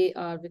they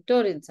are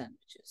Victorian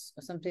sandwiches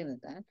or something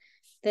like that,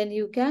 then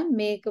you can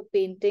make a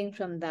painting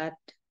from that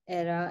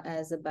era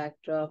as a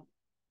backdrop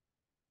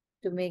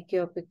to make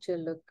your picture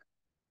look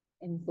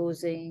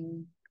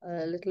imposing,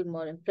 a little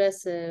more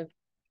impressive.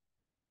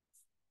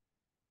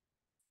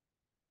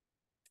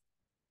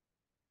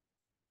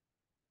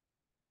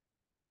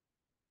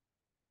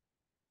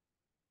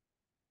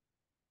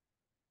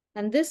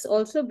 And this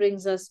also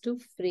brings us to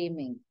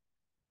framing.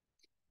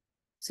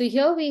 So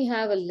here we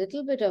have a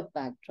little bit of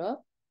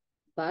backdrop,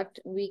 but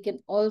we can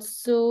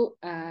also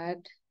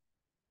add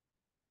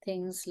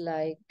things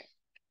like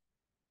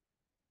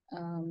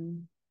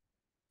um,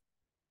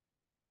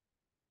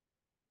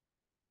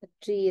 a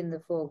tree in the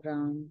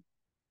foreground,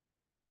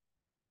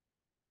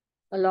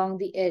 along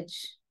the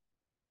edge.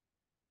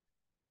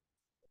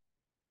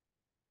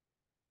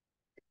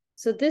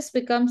 So this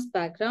becomes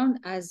background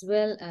as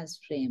well as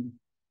frame.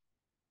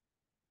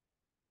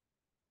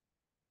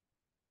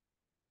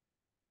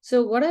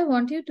 So what I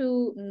want you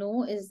to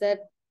know is that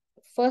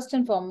first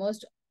and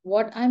foremost,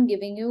 what I'm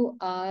giving you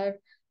are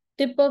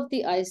tip of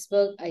the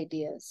iceberg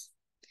ideas.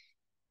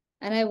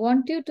 And I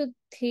want you to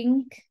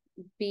think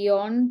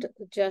beyond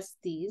just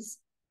these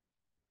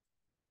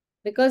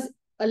because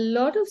a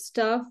lot of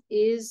stuff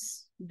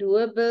is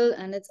doable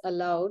and it's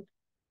allowed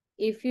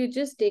if you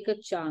just take a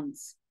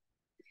chance.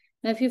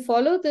 Now, if you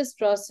follow this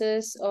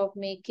process of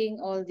making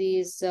all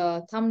these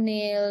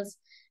thumbnails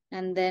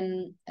and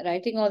then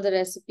writing all the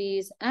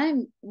recipes,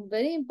 and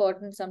very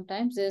important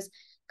sometimes is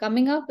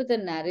coming up with a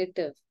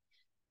narrative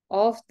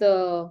of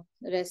the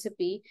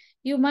recipe,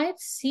 you might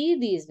see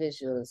these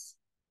visuals.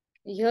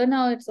 Here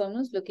now it's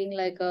almost looking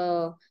like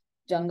a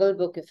jungle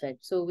book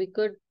effect. So we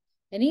could,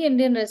 any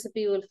Indian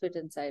recipe will fit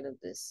inside of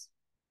this.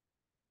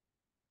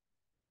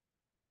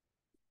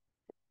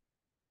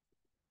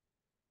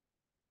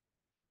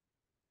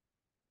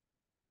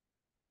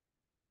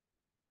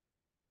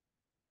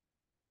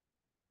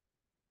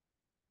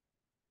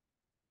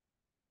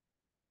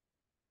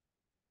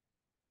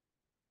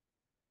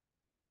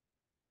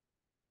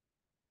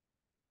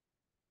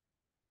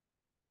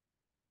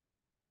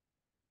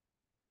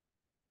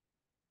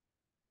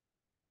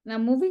 Now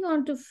moving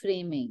on to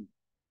framing.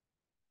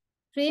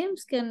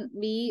 Frames can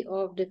be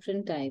of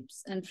different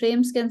types, and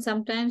frames can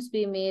sometimes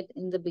be made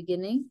in the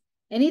beginning.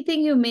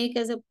 Anything you make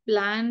as a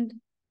planned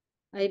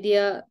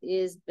idea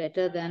is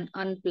better than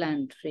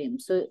unplanned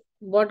frames. So,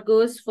 what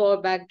goes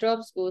for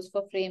backdrops goes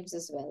for frames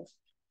as well.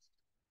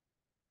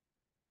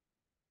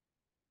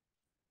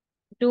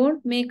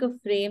 don't make a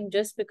frame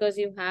just because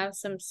you have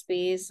some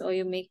space or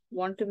you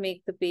want to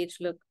make the page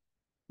look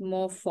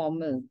more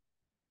formal.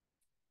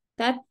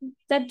 That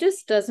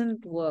just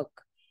doesn't work.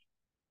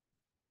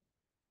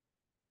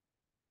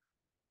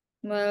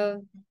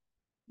 Well,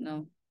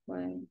 no.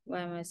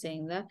 Why am I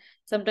saying that?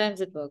 Sometimes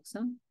it works,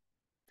 huh?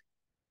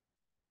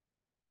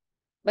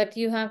 But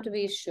you have to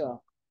be sure.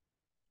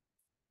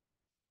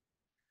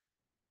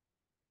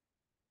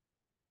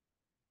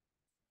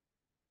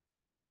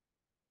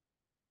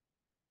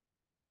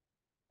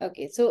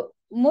 Okay, so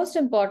most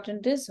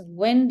important is,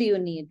 when do you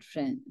need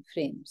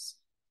frames?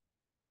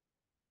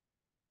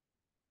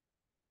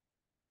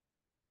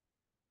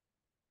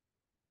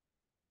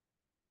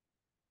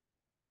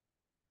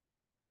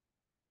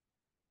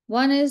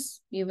 One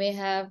is you may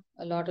have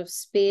a lot of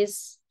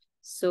space.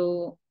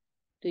 So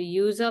to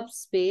use up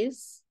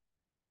space,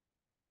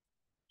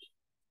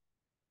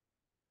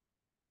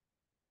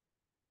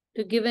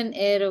 to give an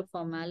air of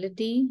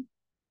formality,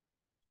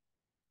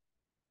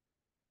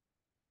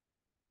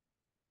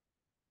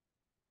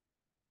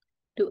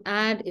 to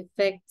add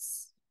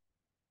effects,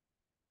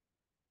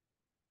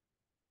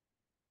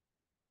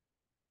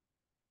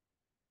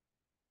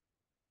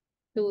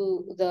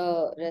 to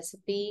the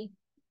recipe.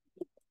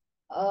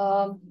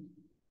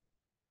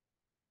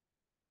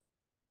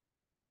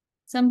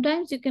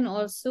 Sometimes you can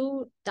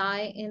also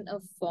tie in a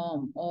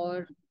form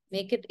or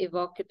make it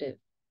evocative.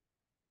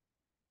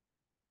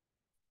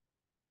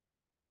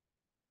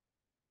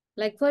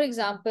 Like, for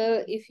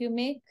example, if you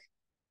make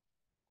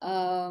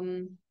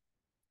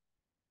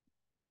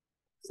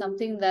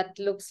something that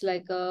looks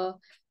like a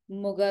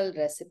Mughal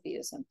recipe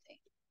or something,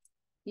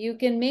 you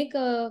can make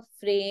a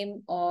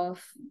frame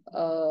of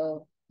a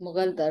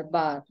Mughal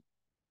darbar.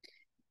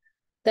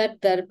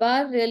 That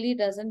darbar really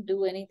doesn't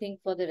do anything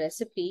for the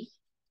recipe.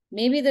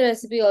 Maybe the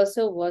recipe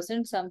also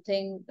wasn't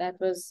something that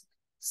was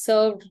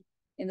served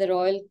in the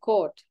royal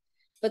court,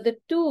 but the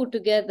two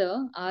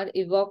together are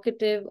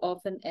evocative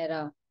of an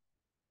era.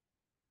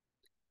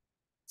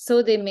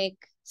 So they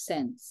make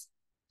sense.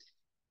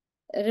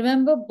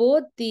 Remember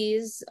both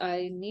these,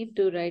 I need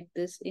to write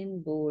this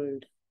in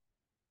bold.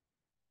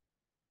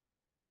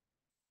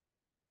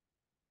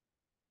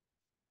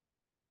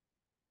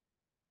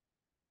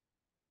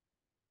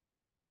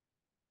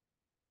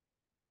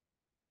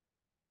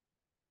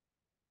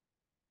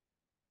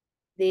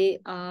 They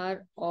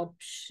are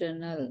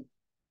optional.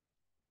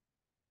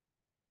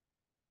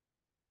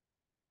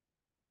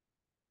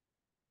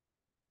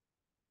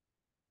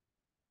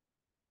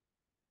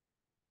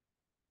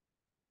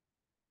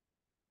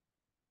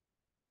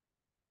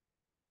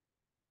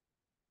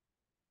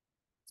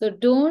 So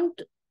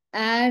don't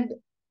add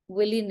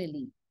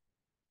willy-nilly.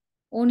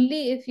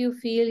 Only if you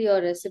feel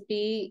your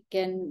recipe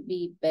can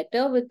be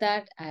better with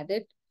that, add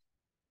it.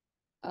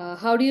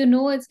 How do you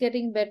know it's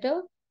getting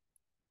better?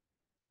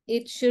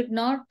 It should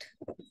not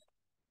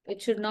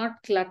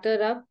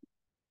clutter up.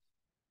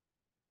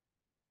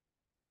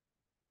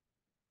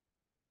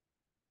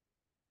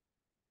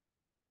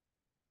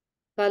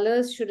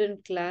 Colors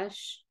shouldn't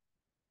clash.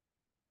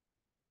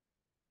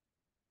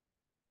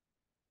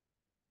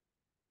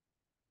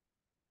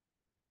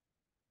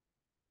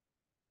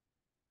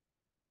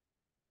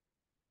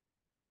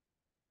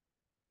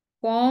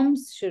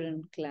 Forms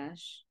shouldn't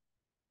clash.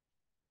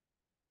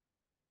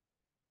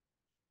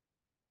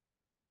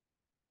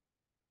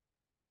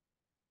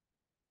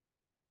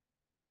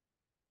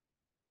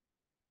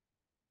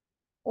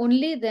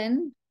 Only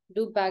then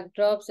do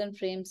backdrops and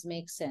frames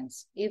make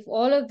sense. If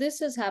all of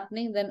this is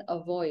happening, then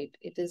avoid.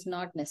 It is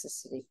not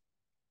necessary.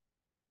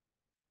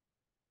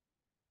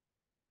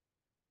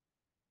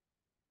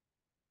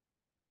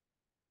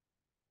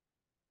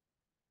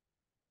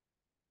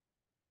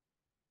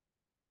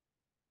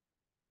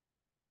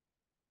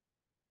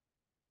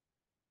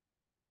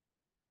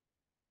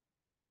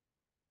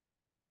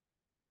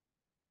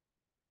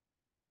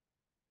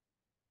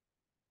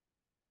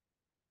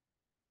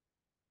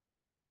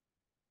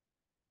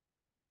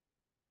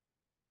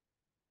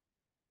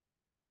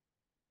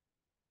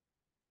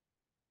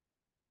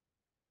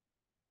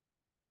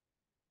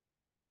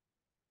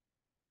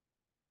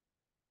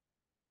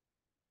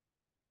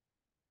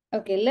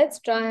 Okay, let's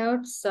try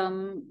out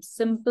some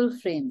simple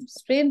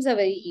frames. Frames are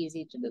very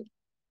easy to do.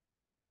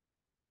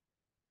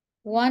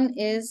 One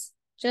is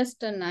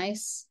just a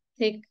nice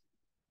thick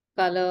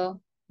color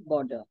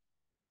border.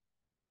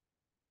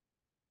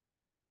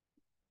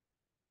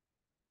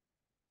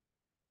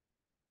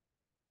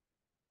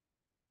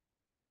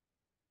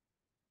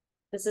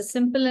 This is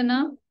simple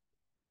enough.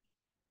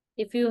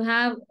 If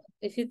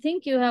you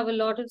think you have a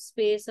lot of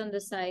space on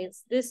the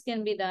sides, this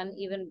can be done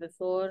even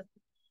before.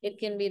 It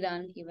can be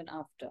done even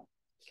after.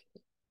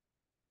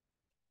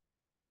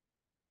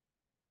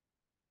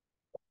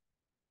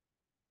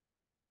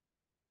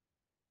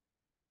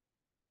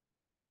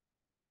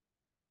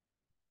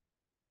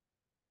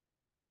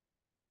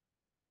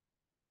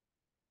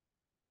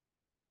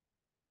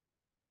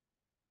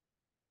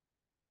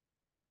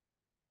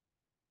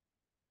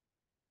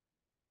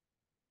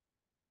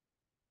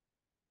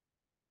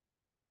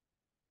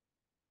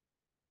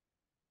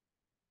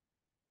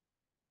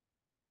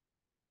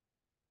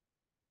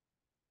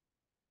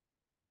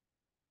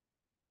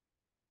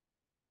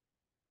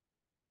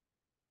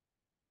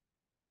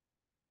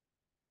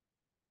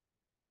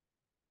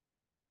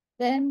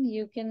 Then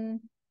you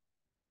can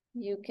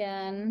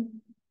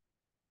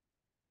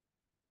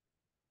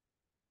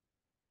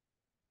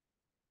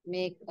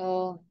make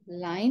a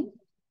line.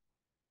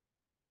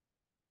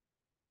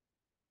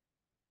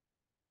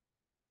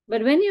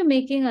 But when you're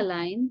making a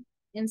line,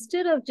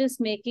 instead of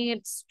just making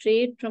it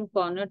straight from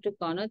corner to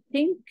corner,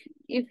 think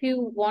if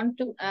you want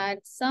to add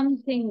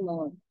something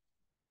more.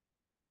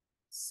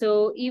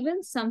 So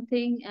even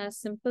something as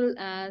simple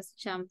as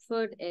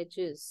chamfered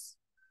edges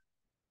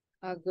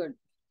are good.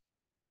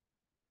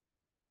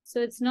 So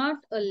it's not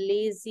a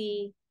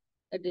lazy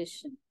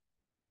addition.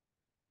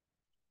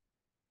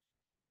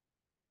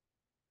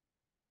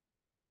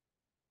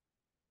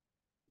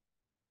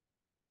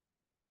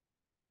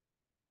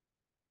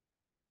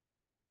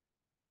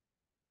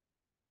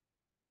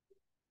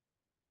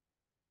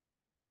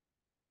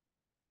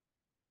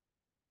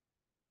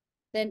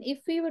 Then if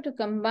we were to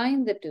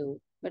combine the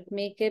two, but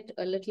make it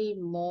a little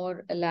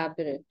more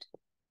elaborate,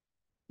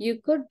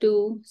 you could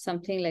do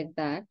something like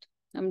that.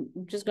 I'm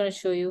just going to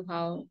show you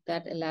how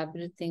that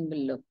elaborate thing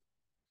will look.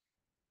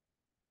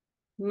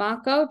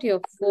 Mark out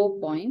your 4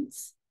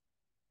 points.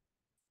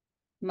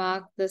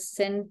 Mark the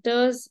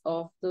centers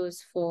of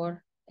those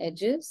 4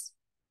 edges.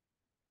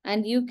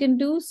 And you can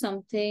do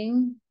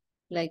something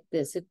like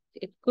this.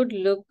 It could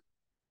look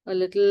a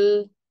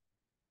little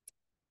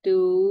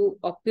too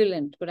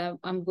opulent, but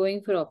I'm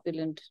going for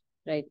opulent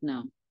right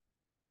now.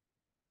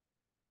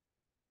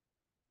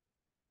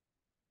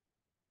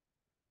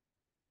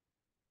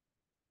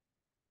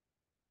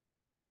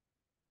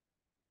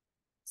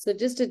 So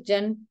just a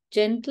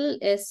gentle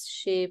S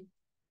shape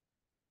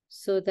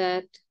so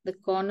that the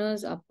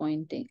corners are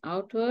pointing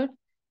outward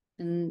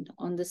and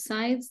on the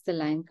sides, the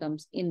line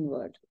comes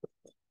inward.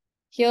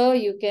 Here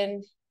you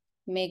can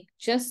make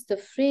just the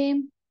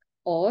frame,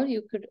 or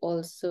you could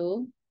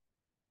also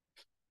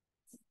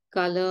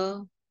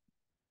color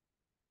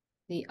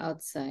the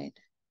outside.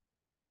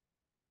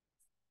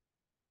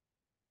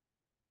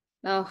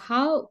 Now,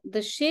 how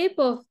the shape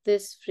of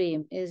this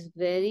frame is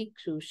very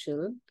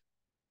crucial.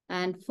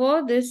 And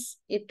for this,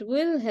 it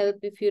will help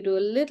if you do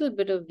a little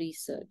bit of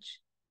research.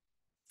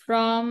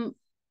 From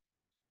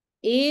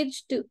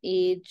age to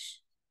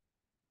age,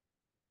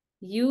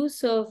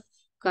 use of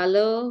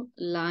color,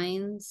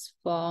 lines,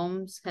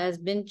 forms has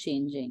been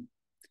changing.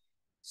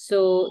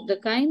 So the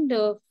kind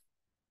of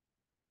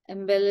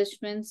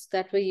embellishments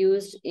that were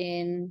used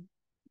in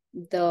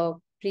the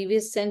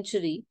previous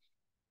century,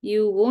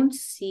 you won't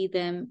see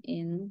them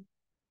in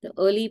the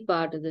early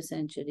part of the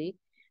century,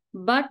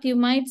 but you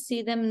might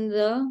see them in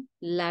the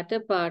latter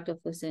part of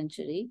a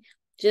century,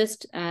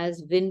 just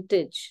as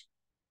vintage.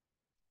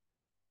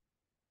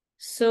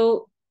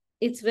 So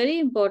it's very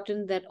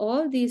important that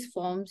all these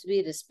forms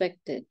be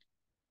respected.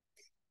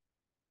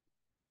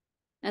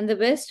 And the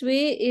best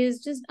way is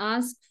just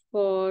ask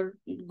for,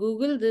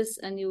 Google this,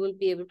 and you will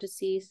be able to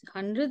see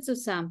hundreds of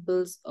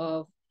samples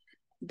of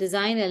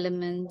design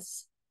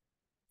elements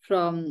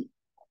from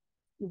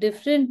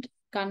different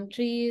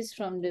countries,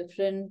 from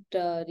different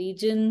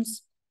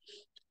regions,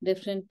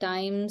 different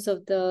times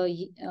of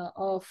the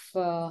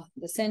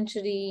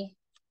century.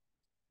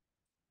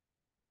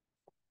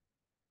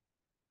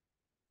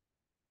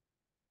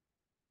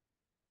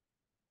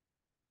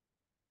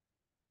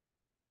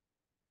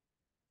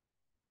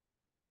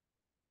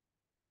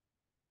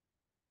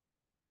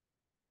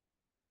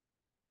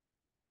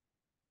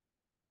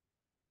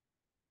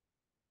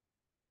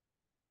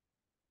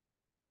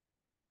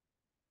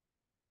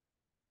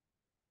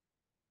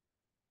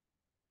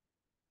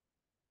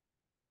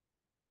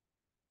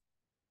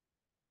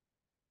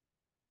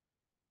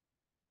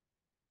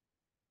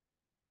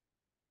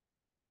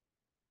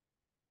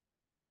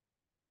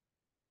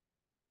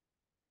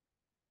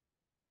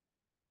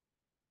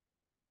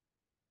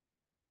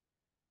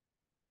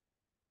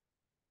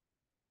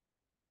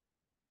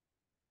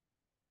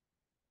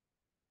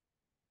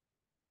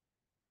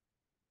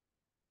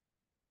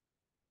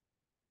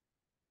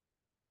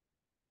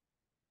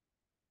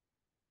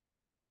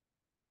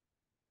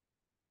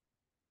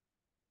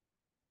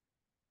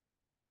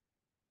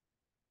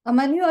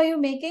 Amanyu, are you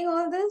making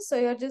all this, or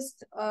you're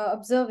just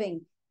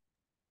observing?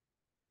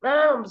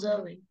 I'm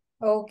observing.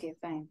 Okay,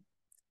 fine.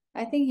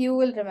 I think you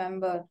will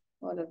remember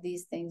all of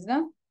these things,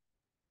 no?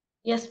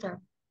 Yes,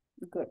 ma'am.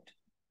 Good.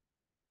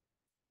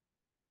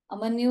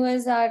 Amanyu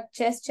is our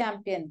chess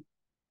champion,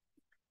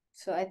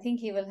 so I think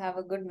he will have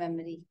a good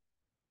memory.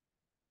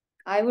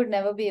 I would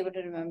never be able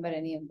to remember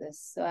any of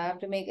this, so I have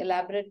to make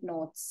elaborate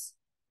notes.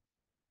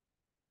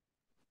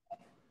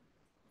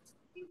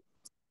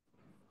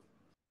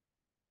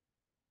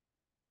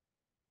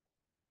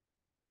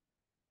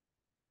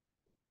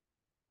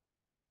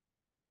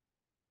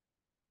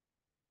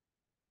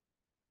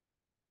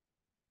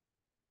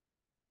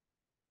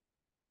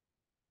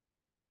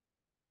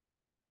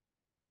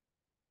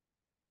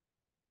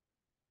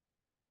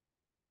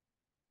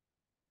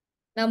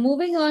 Now,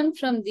 moving on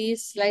from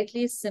these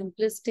slightly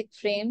simplistic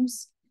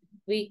frames,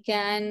 we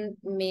can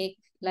make,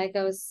 like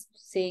I was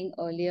saying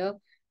earlier,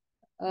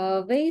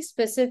 very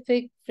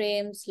specific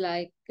frames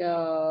like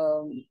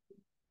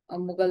a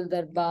Mughal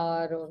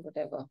Darbar or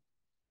whatever.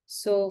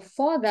 So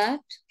for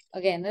that,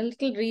 again, a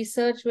little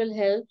research will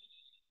help.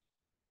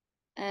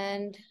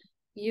 And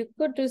you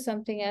could do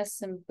something as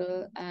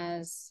simple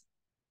as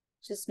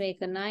just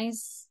make a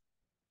nice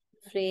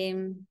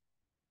frame.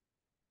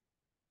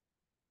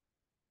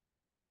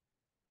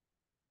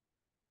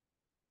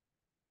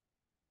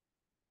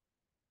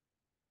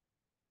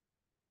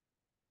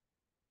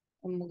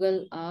 A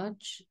Mughal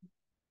arch.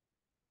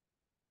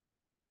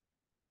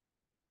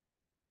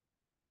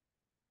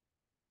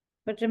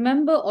 But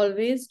remember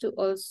always to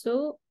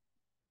also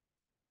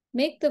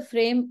make the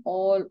frame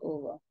all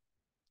over.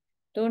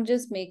 Don't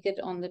just make it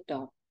on the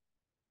top.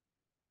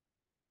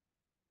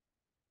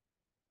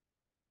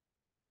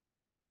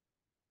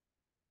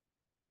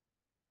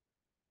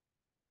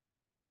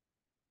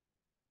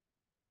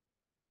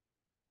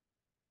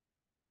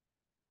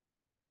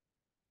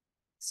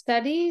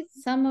 Study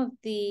some of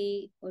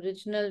the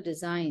original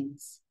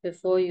designs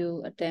before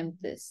you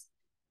attempt this,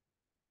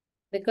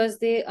 because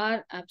they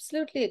are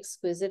absolutely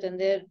exquisite, and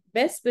their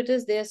best bit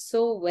is they're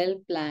so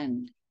well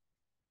planned.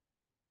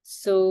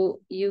 So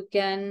you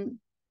can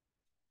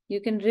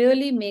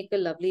really make a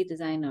lovely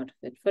design out of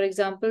it. For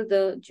example,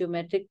 the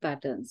geometric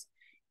patterns.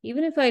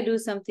 Even if I do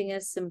something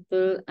as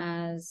simple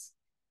as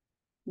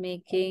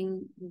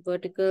making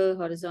vertical,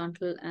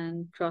 horizontal,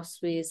 and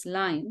crossways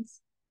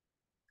lines,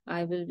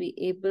 I will be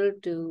able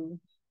to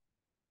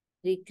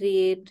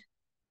recreate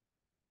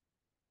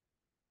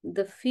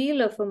the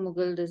feel of a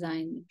Mughal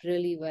design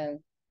really well.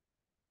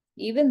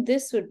 Even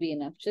this would be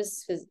enough,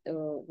 just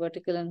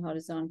vertical and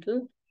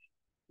horizontal,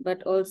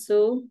 but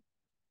also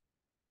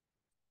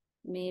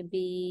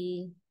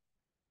maybe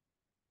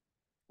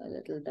a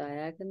little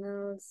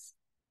diagonals.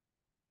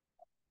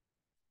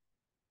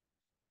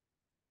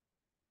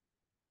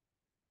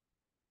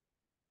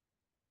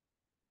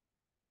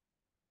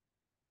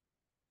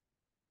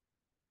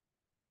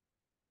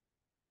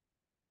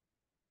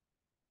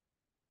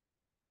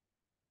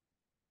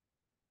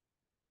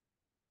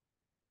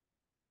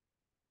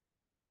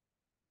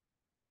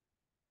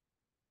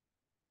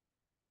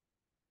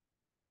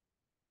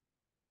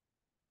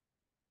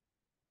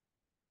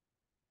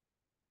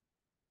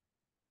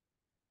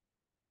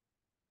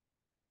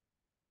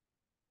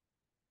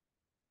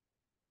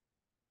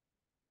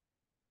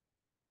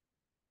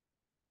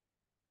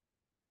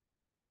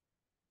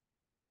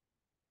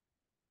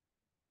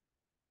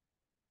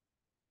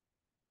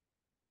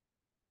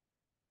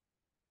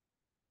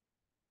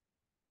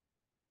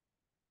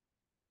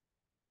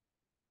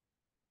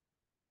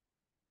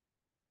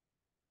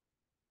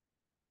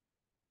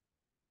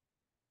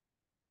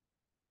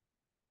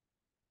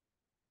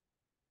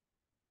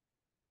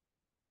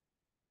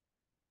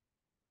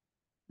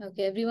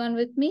 Okay, everyone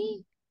with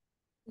me?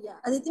 Yeah,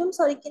 Aditi, I'm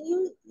sorry. Can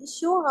you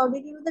show how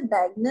did you do the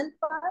diagonal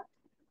part?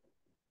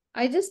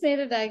 I just made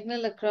a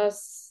diagonal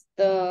across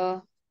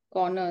the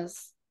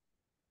corners.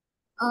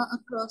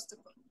 Across the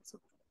corners.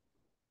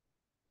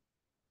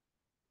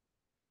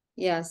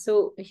 Yeah,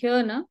 so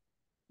here now,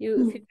 if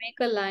you make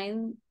a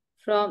line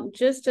from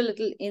just a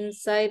little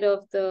inside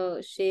of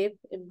the shape,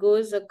 it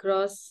goes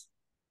across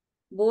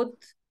both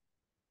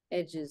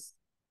edges.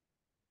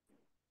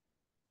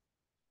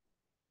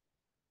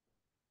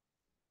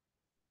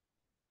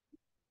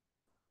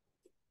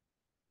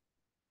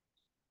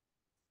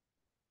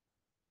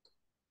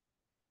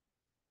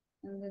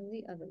 And then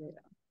the other way around.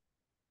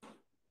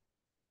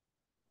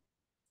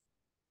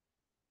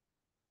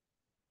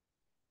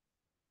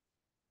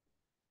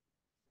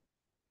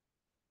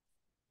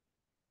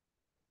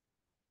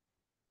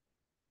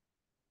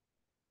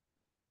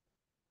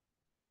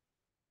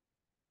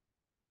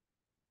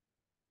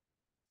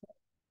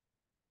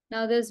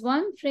 Now there's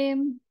one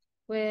frame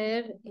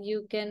where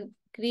you can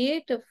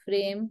create a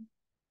frame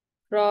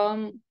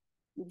from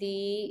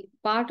the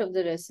part of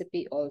the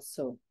recipe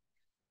also.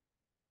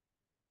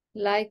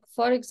 Like,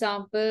 for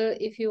example,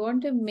 if you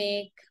want to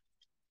make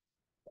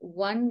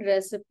one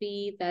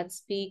recipe that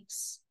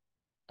speaks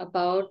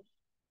about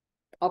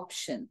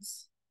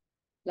options,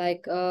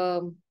 like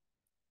and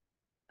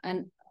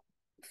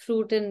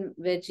fruit and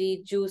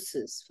veggie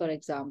juices, for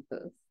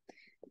example,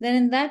 then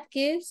in that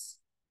case,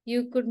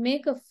 you could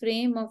make a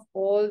frame of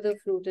all the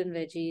fruit and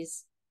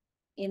veggies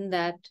in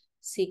that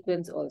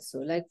sequence also.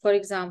 Like, for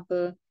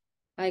example,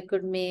 I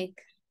could make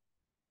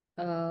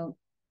a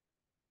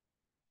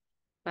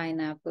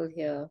pineapple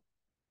here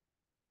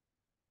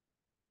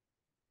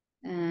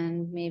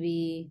and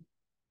maybe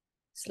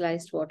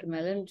sliced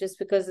watermelon, just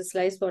because the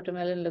sliced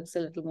watermelon looks a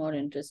little more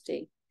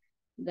interesting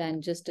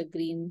than just a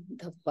green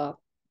dhappa.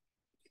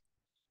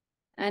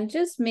 And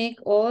just make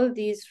all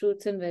these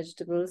fruits and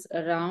vegetables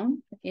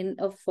around in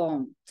a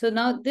form. So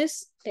now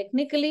this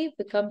technically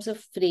becomes a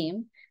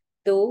frame,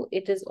 though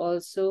it is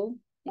also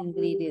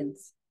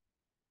ingredients.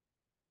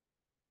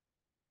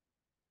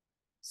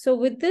 So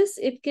with this,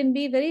 it can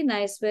be very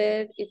nice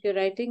where if you're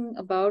writing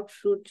about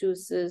fruit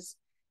juices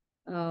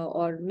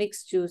or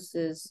mixed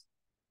juices,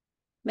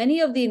 many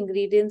of the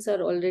ingredients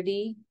are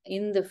already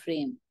in the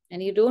frame,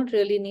 and you don't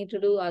really need to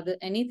do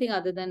anything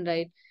other than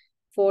write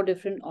 4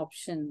 different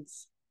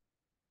options.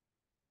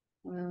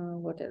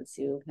 What else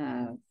you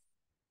have?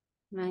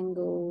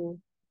 Mango.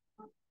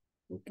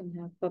 You can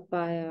have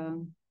papaya.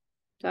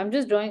 So I'm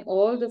just drawing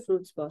all the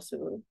fruits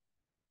possible.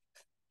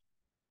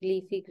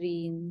 Leafy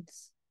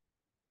greens.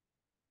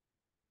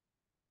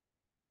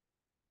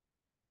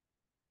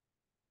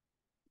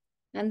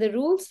 And the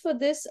rules for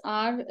this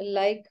are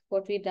like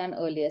what we done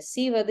earlier.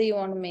 See whether you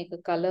want to make a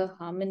color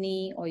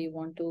harmony or you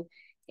want to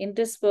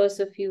intersperse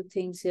a few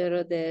things here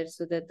or there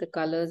so that the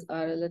colors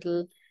are a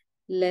little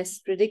less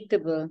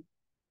predictable.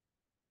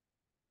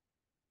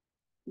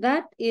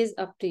 That is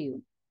up to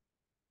you.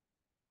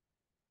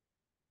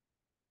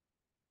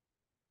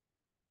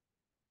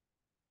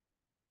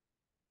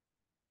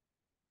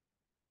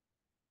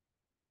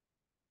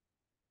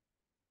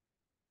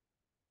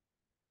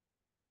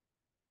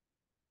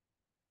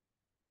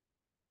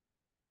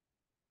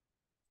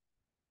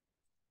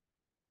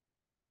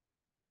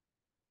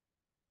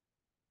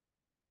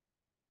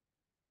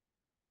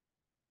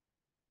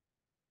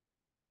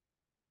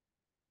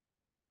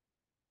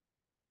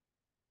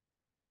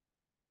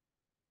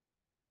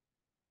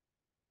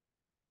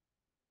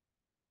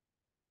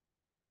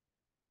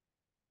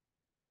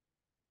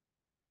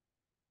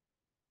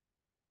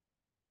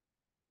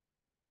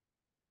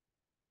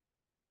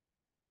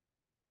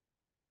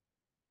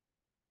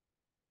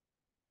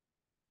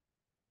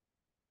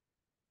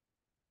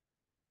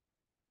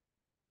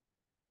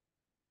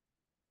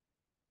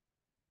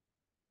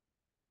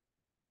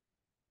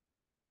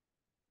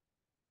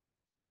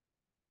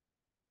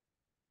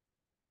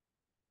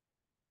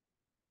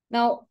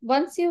 Now,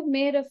 once you've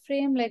made a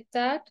frame like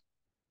that,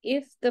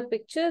 if the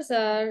pictures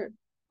are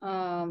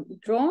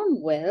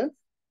drawn well,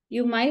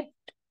 you might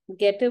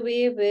get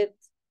away with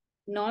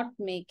not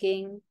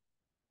making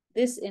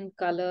this in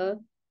color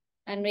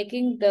and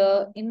making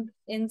the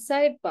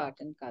inside part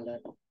in color.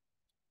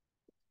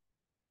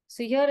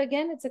 So here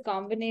again, it's a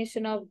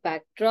combination of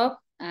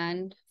backdrop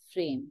and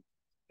frame,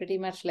 pretty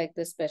much like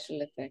the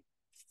special effect.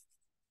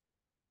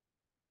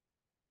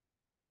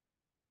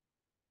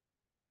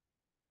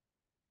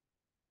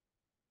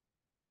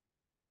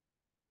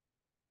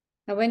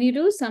 Now, when you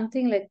do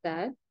something like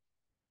that,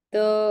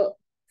 the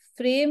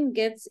frame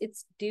gets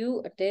its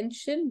due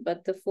attention,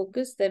 but the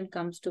focus then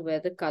comes to where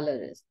the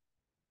color is.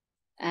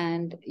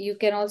 And you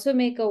can also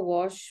make a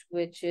wash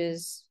which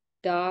is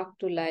dark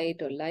to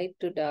light or light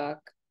to dark.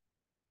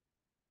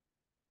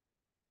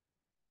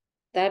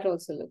 That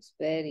also looks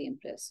very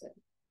impressive.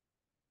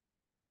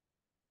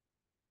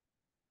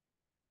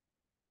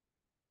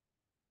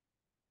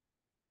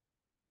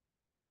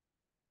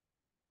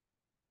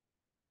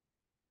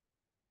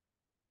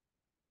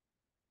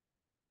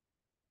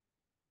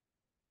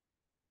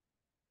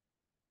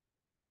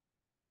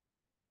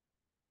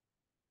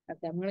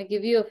 Okay, I'm going to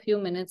give you a few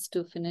minutes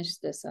to finish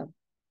this up.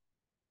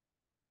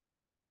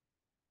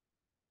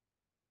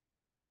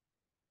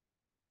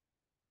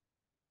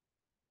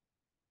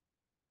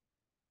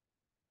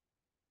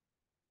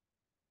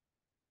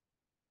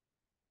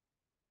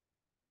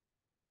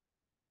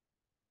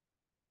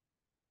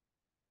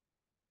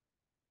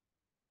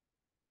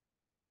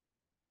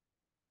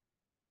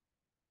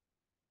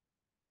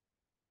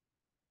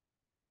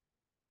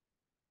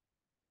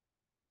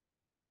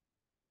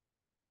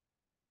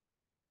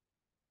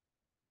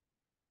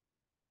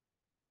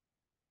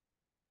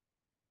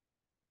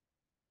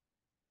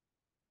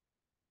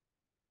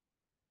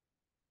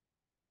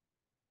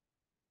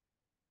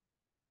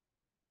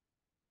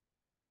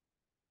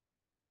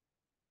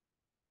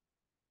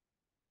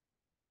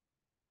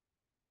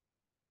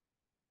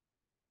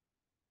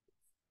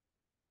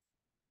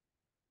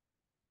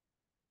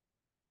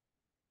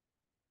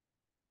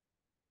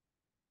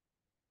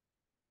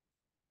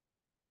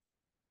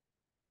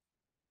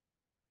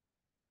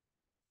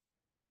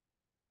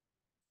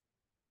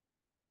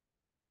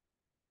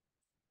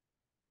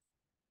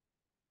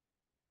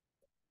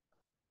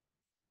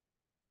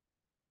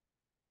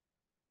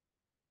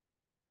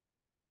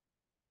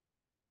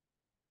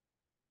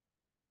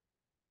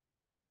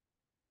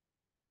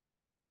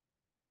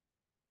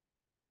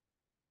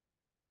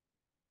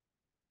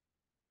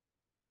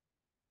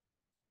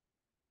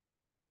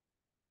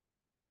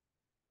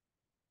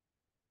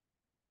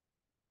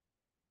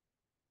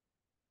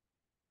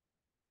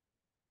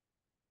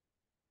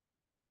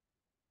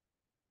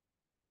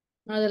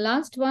 Now, the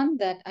last one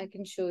that I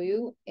can show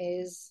you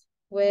is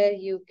where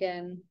you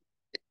can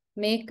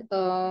make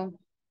a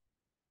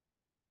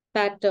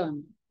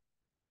pattern,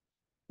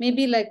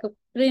 maybe like a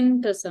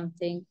print or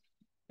something.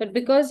 But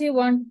because you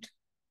want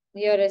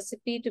your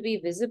recipe to be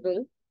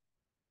visible,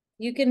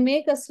 you can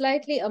make a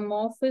slightly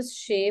amorphous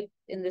shape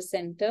in the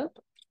center,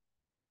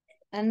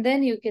 and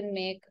then you can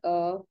make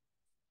a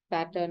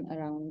pattern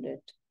around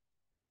it.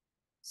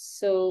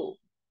 So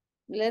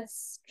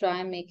let's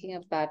try making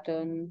a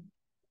pattern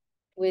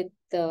with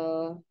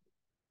a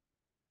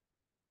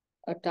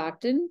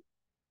tartan.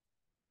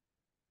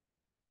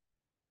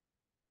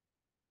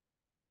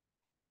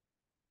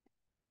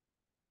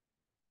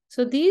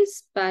 So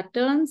these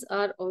patterns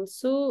are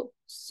also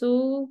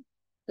so,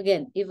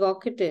 again,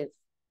 evocative.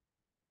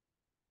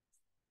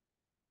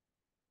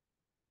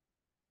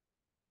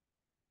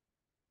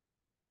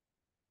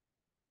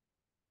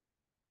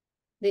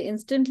 They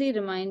instantly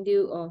remind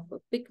you of a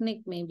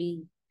picnic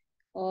maybe,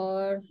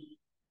 or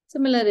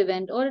similar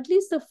event, or at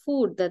least the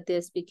food that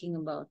they're speaking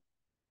about.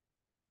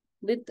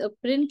 With a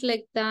print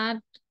like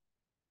that,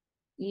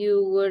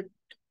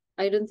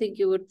 I don't think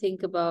you would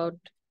think about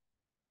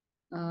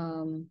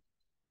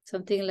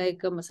something like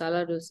a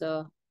masala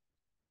dosa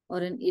or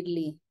an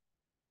idli.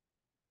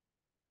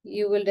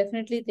 You will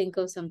definitely think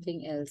of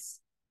something else.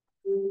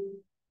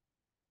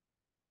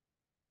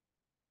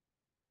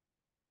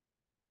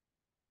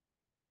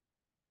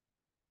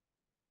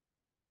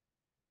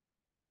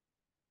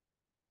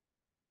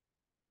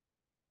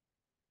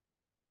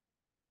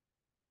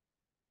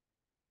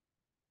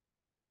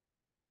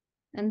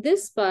 And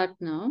this part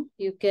now,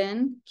 you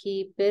can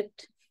keep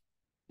it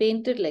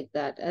painted like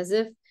that, as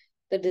if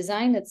the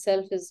design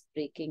itself is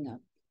breaking up.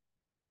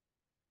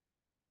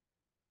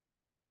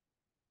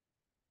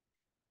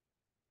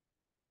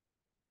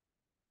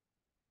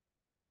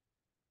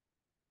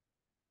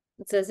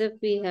 It's as if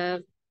we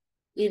have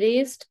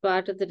erased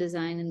part of the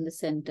design in the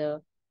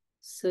center,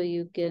 so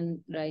you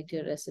can write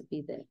your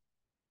recipe there.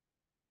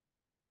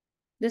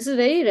 This is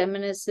very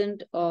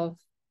reminiscent of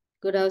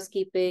Good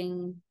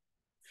Housekeeping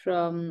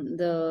from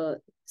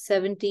the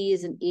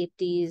 70s and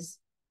 80s,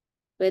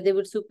 where they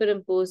would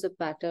superimpose a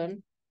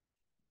pattern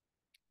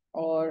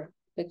or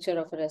picture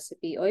of a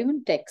recipe or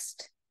even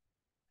text.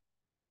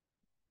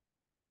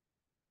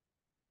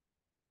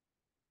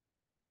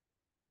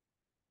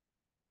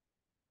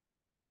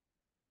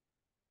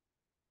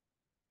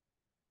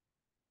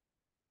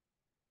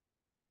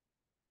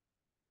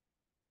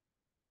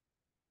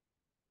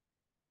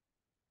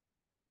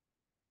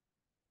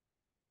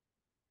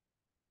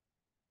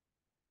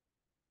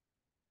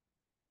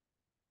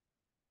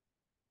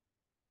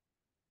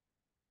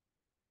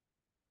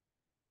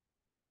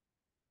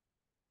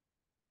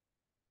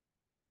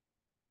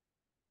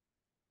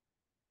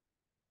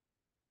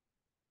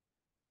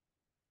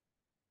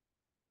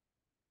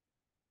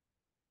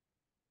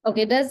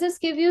 Okay, does this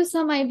give you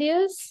some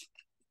ideas?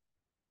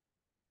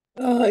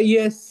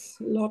 Yes,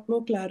 a lot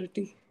more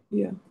clarity.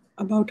 Yeah,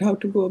 about how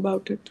to go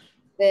about it.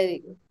 Very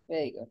good,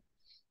 very good.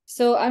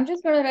 So I'm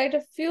just going to write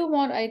a few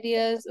more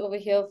ideas over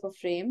here for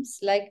frames.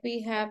 Like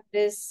we have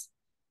this,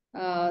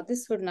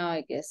 this would now,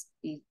 I guess,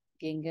 be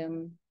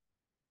gingham.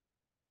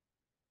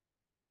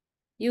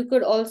 You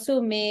could also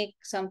make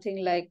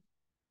something like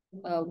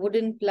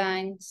wooden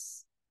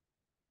planks.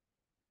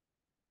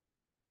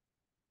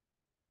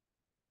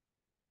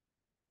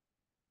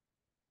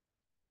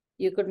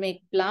 You could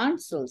make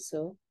plants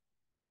also.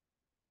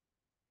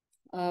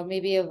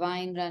 Maybe a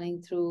vine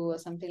running through or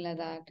something like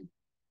that.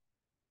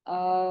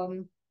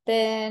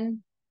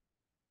 Then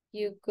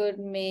you could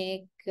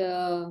make,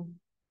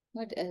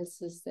 what else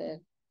is there?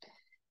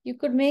 You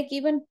could make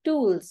even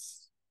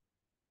tools.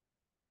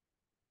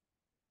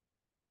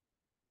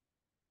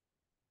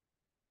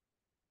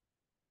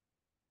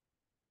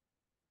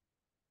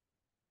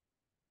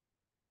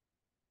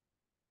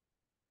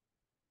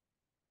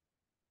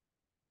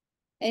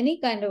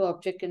 Any kind of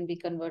object can be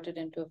converted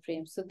into a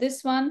frame. So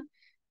this one,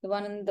 the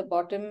one in the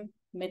bottom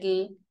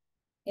middle,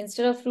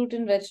 instead of fruit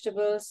and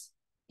vegetables,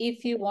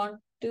 if you want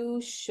to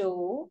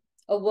show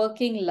a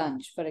working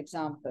lunch, for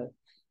example,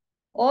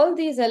 all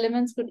these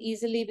elements could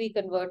easily be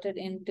converted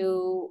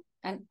into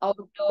an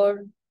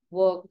outdoor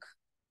work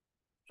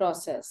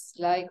process.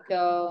 Like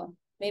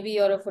maybe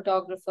you're a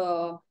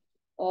photographer,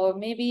 or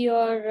maybe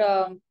you're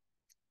uh,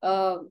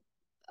 uh,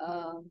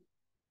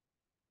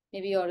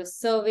 maybe you're a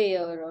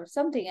surveyor or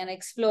something, an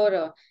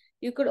explorer.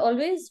 You could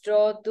always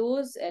draw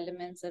those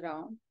elements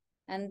around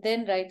and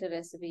then write a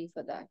recipe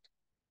for that.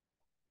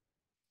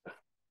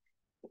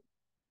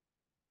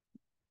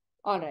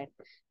 All right.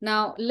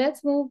 Now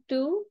let's move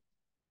to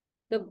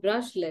the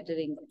brush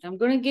lettering. I'm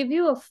going to give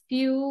you a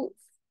few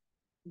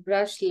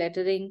brush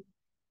lettering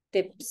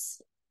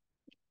tips.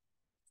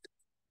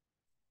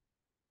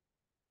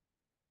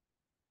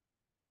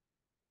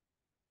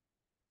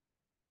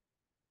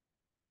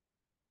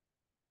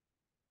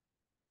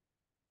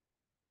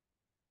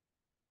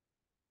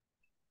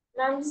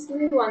 Ma'am, just give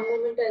me one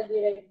moment, I'll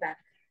be right back.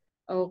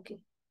 Okay.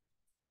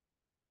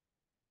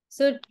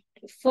 So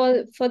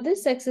for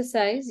this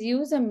exercise,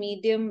 use a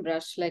medium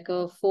brush like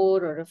a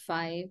 4 or a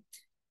 5.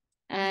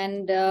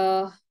 And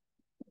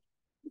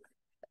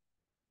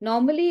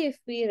normally if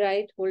we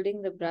write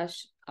holding the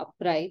brush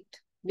upright,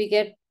 we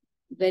get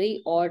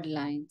very odd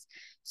lines.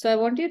 So I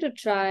want you to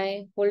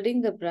try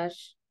holding the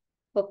brush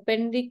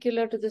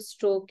perpendicular to the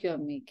stroke you're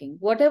making.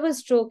 Whatever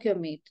stroke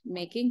you're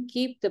making,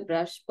 keep the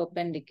brush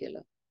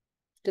perpendicular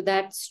to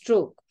that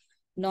stroke,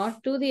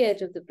 not to the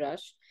edge of the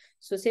brush.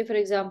 So say, for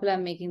example,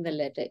 I'm making the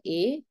letter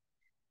A.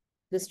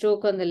 The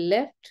stroke on the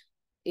left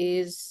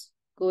is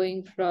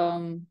going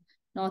from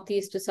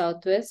northeast to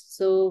southwest.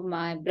 So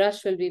my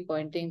brush will be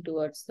pointing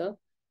towards the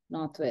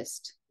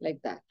northwest, like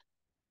that.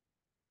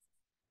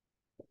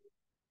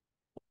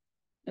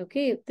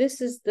 Okay, if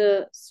this is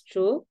the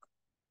stroke,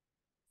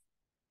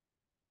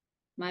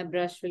 my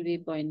brush will be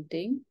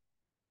pointing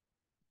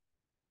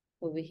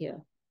over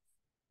here.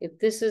 If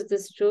this is the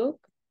stroke,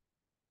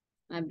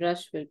 My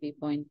brush will be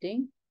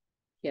pointing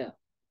here.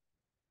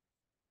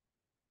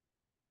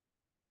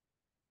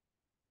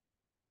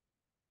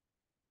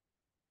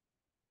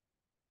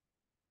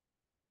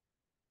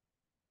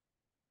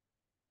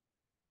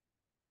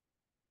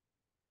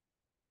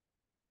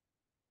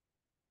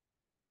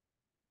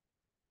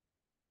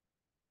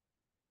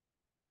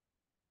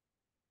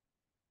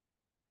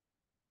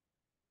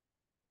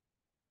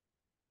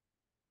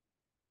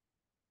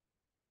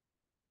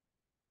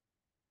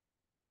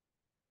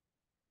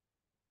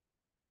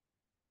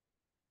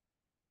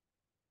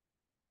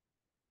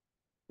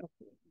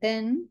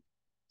 Then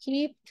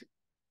keep,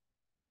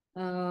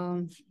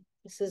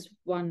 this is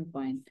one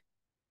point.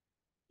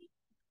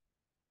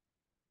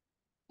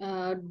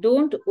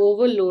 Don't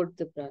overload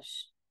the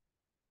brush.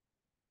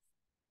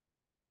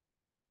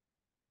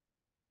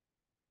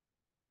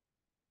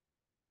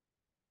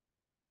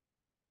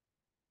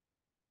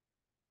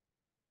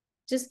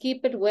 Just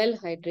keep it well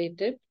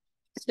hydrated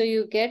so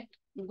you get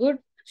good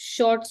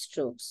short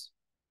strokes.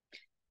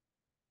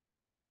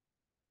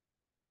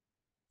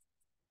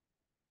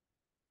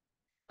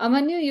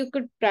 Amanyu, you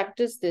could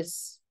practice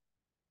this.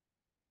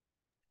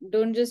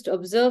 Don't just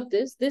observe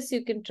this. This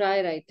you can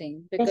try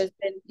writing, because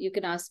then you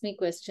can ask me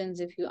questions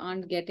if you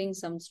aren't getting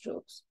some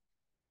strokes.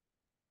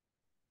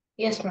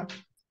 Yes, ma'am.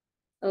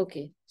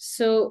 Okay,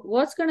 so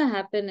what's going to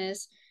happen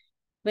is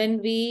when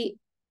we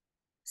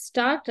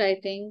start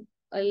writing,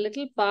 a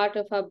little part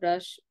of our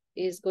brush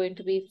is going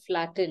to be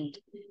flattened,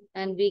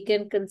 and we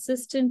can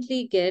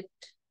consistently get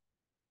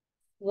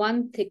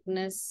one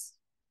thickness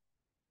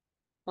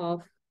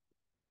of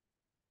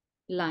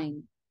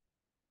line.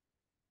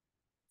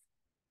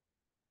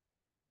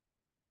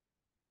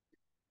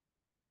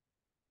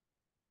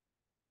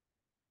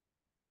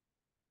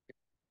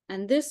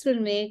 And this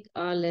will make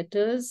our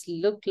letters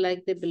look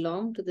like they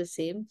belong to the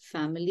same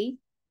family.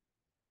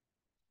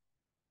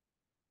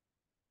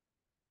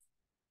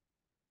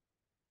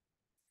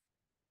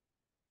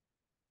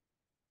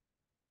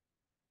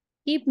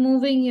 Keep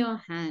moving your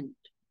hand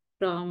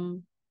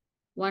from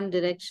one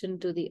direction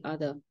to the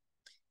other.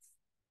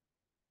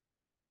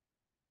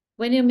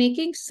 When you're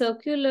making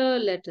circular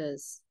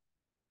letters,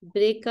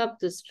 break up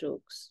the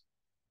strokes.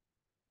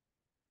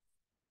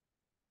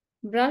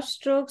 Brush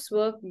strokes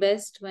work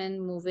best when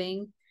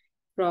moving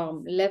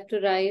from left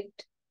to right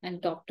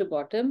and top to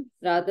bottom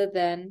rather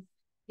than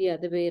the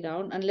other way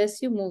around,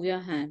 unless you move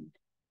your hand.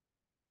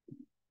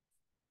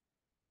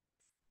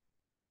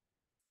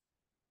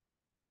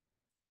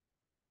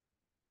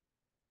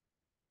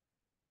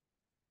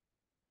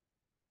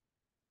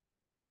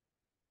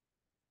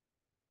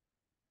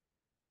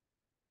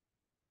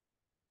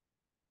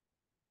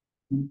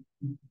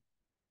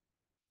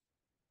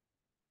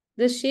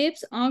 The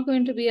shapes are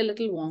going to be a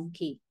little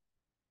wonky,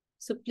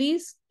 so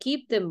please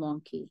keep them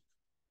wonky.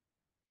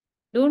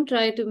 Don't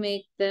try to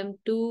make them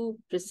too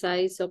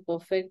precise or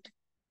perfect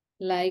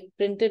like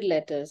printed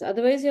letters.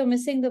 Otherwise, you're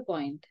missing the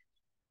point.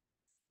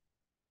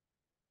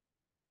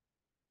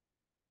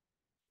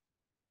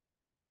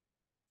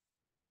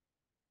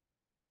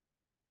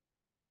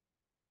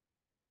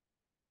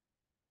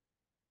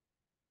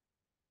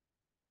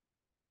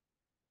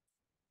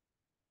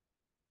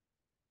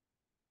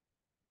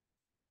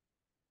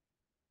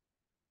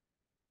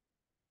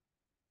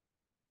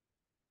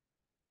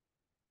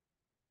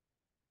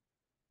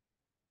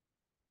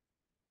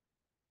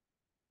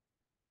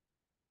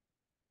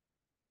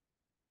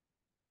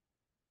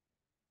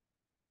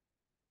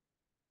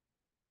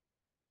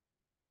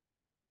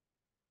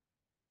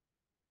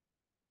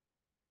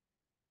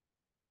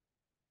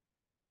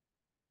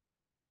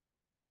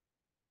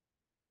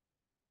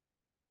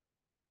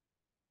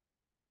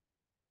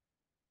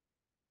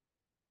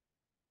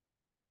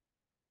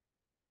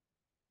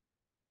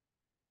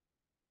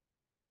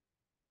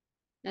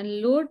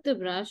 And load the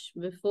brush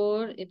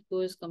before it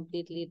goes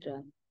completely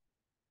dry.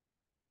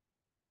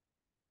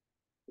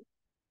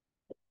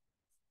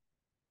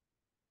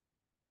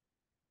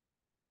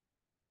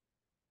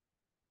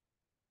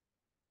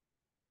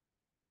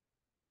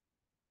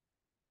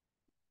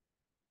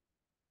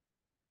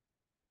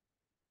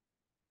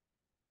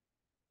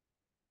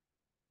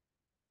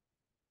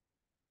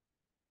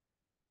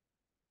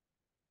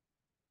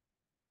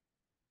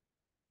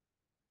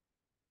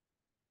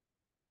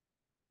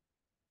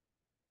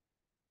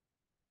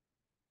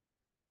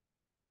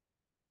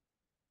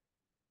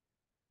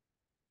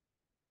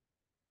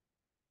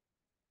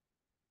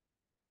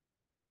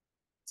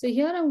 So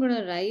here I'm going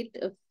to write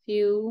a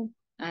few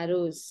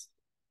arrows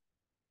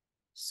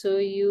so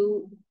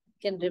you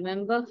can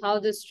remember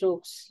how the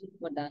strokes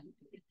were done.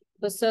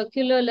 For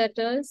circular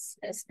letters,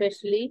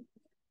 especially,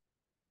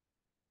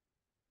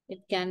 it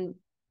can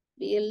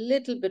be a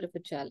little bit of a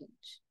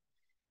challenge.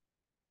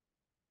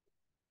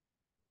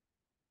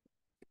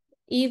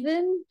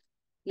 Even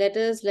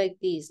letters like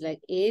these,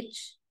 like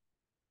H,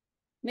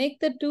 make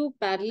the two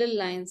parallel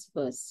lines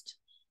first.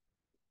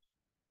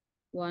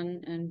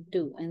 1 and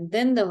 2, and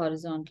then the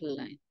horizontal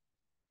line.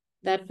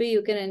 That way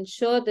you can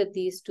ensure that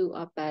these two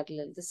are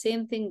parallel. The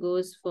same thing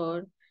goes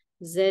for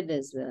Z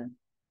as well.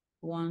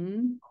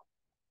 1,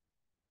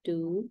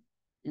 2,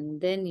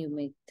 and then you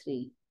make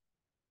 3.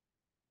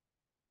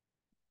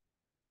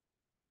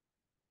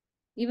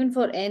 Even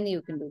for n,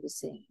 you can do the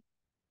same.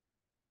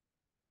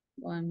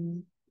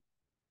 1,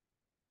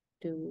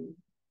 2,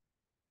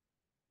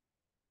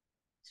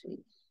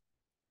 3.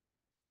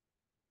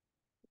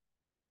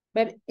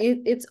 But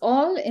it's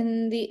all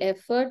in the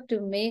effort to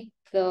make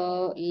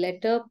the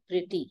letter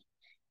pretty.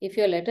 If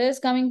your letter is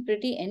coming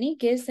pretty any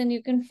case, then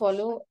you can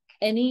follow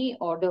any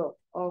order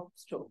of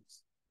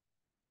strokes.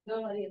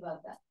 Don't worry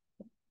about that.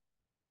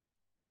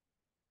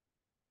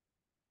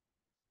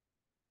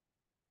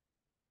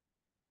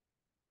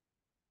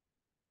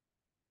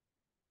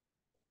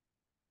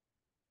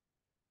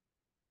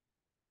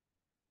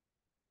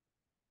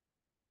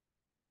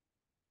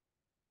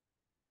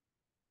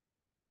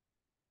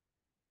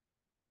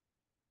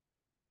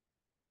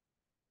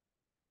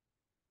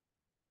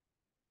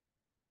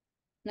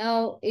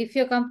 Now, if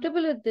you're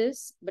comfortable with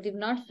this, but you've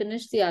not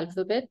finished the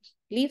alphabet,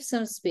 leave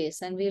some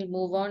space and we'll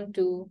move on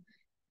to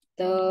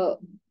the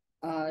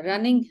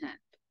running hand.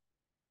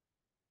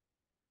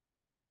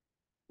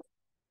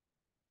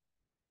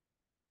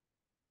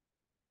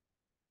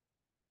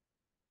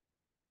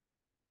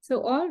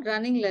 So all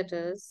running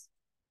letters,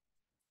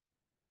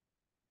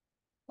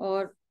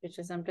 or which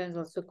are sometimes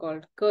also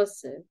called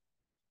cursive,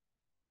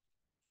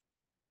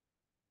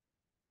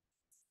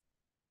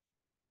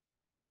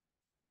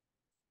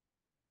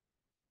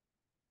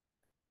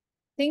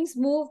 things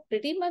move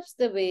pretty much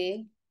the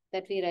way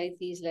that we write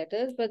these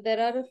letters, but there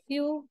are a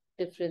few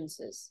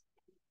differences.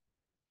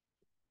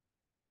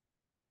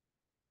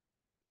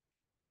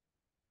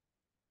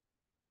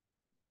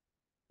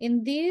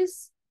 In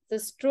these, the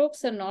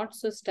strokes are not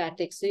so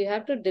static, so you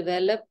have to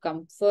develop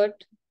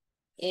comfort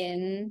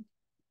in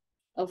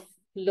a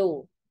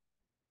flow.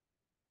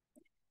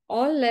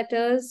 All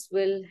letters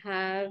will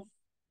have,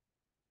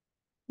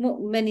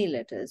 many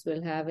letters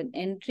will have an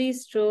entry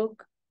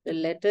stroke, the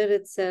letter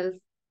itself,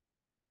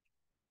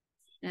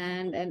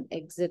 and an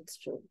exit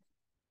stroke.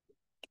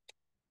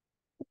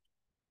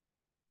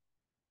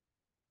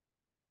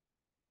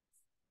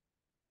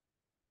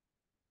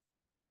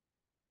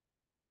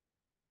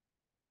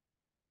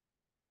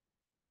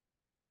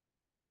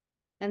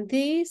 And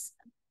these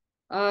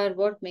are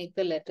what make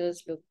the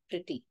letters look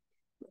pretty.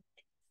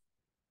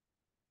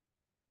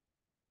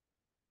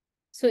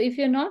 So if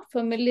you're not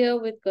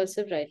familiar with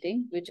cursive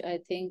writing, which I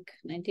think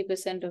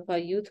 90% of our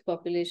youth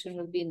population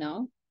will be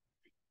now,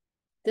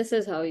 this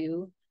is how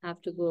you have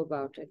to go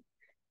about it.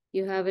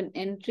 You have an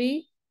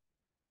entry,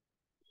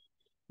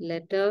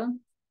 letter,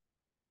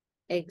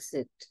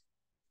 exit,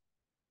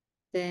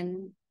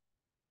 then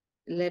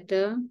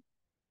letter,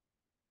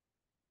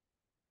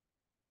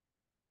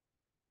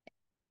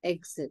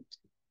 exit.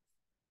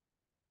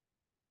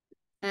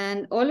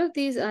 And all of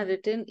these are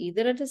written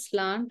either at a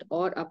slant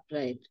or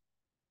upright.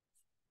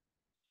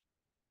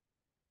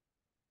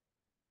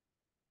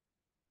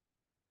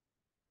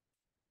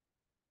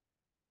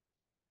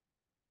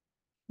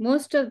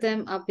 Most of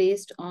them are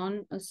based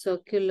on a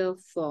circular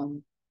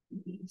form.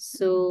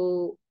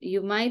 So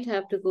you might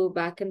have to go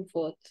back and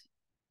forth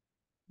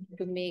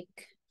to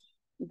make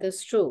the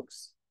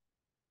strokes.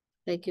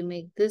 Like you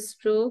make this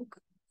stroke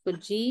for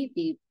G,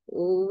 the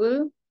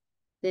oval,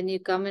 then you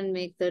come and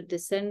make the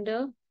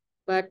descender,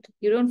 but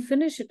you don't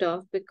finish it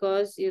off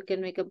because you can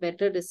make a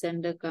better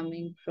descender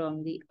coming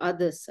from the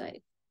other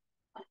side.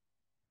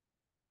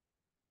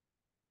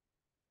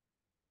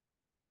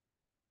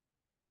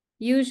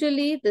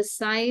 Usually the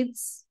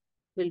sides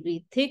will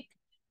be thick,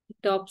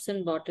 tops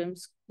and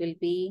bottoms will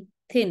be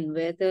thin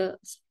where the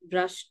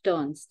brush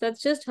turns.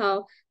 That's just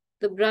how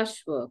the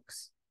brush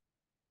works.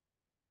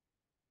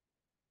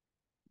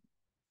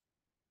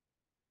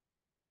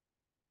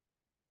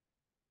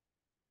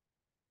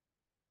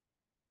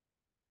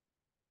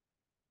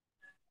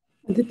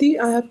 Aditi,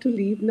 I have to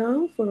leave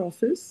now for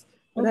office,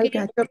 but I'll Okay.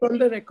 catch up on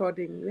the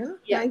recording. Yeah.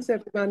 Yeah. Thanks,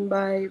 everyone.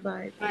 Bye.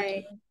 Bye. Thank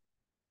you. Bye.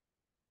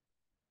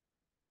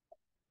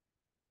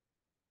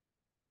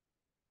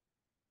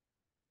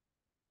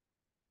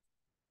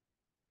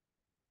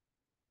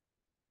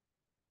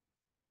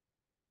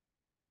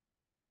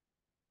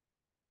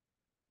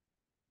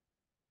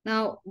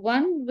 Now,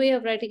 one way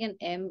of writing an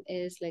M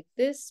is like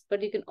this,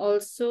 but you can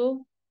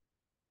also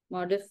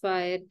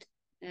modify it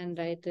and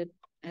write it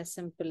as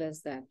simple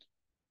as that.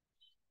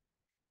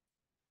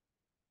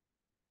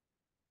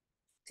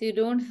 So you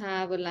don't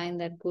have a line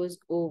that goes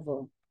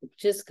over. It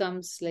just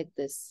comes like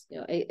this.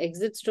 Your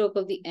exit stroke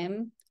of the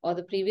M or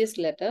the previous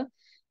letter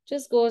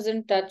just goes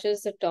and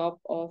touches the top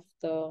of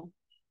the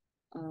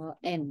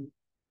N.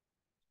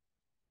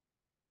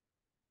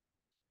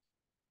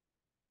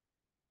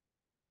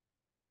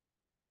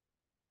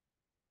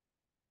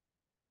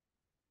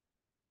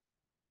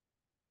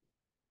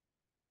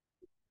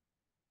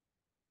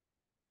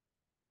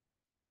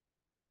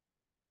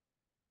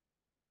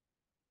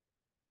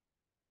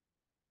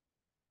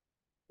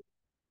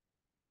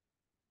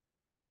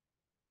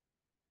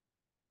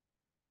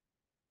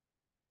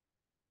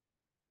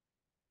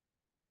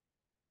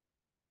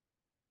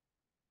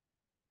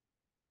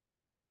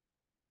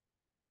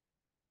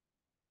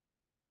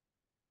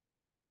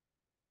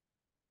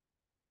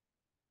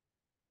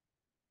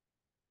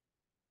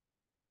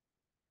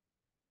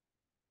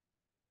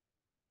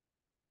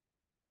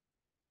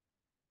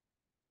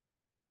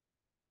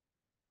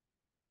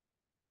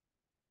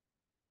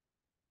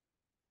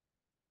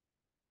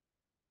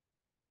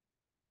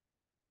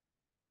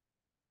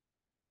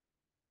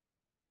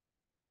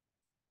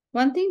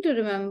 One thing to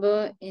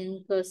remember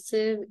in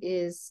cursive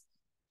is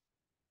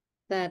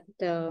that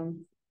the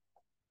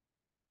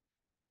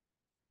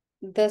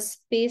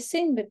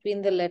spacing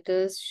between the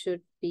letters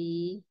should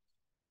be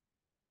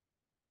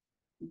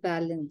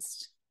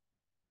balanced.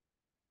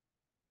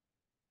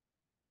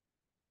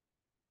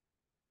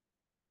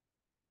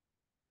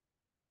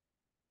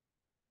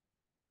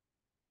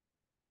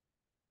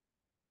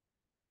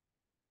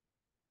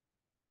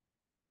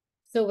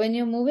 So when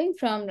you're moving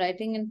from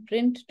writing in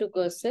print to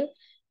cursive,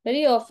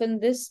 very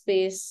often this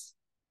space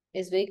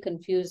is very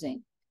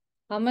confusing.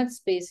 How much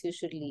space you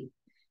should leave?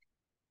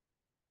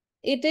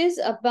 It is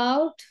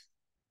about,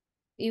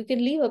 you can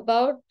leave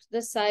about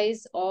the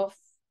size of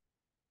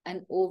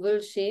an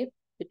oval shape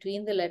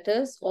between the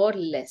letters or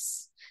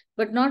less,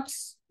 but not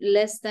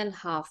less than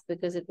half,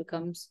 because it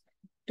becomes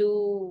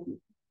too,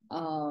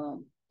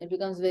 it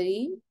becomes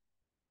very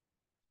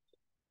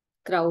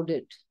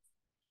crowded.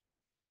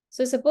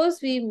 So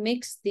suppose we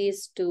mix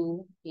these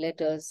two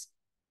letters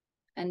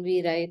and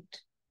we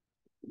write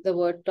the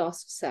word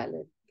tossed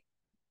salad.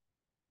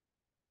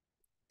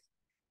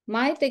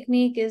 My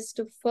technique is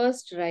to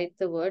first write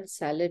the word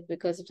salad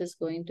because it is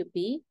going to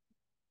be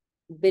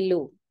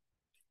below.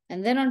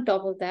 And then on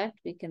top of that,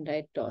 we can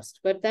write tossed.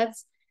 But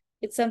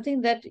it's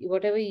something that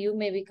whatever you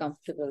may be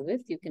comfortable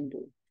with, you can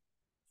do.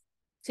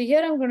 So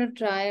here I'm going to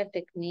try a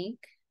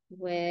technique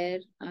where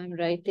I'm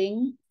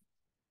writing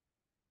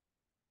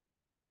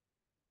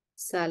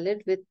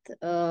salad with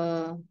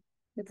a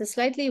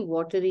slightly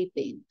watery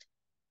paint.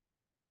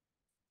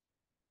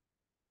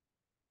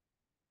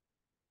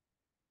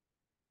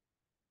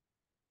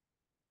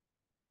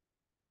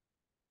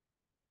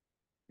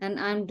 And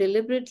I'm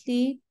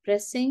deliberately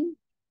pressing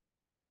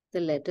the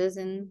letters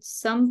in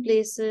some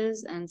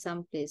places, and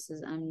some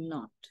places I'm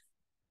not.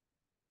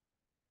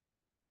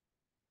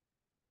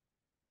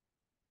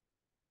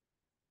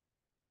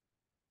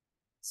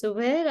 So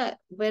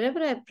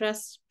wherever I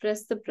press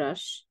the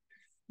brush,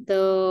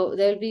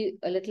 there'll be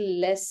a little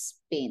less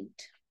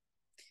paint,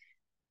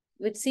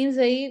 which seems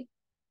very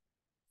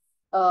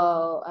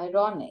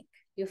ironic.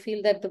 You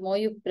feel that the more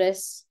you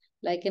press,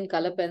 like in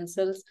color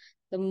pencils,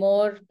 the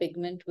more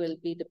pigment will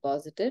be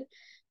deposited.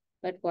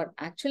 But what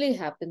actually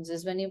happens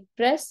is when you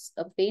press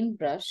a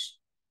paintbrush,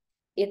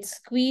 it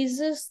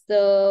squeezes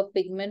the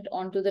pigment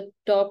onto the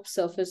top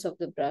surface of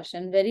the brush,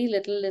 and very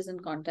little is in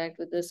contact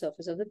with the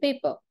surface of the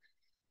paper.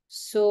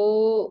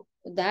 So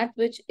that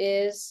which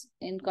is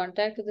in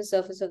contact with the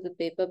surface of the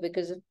paper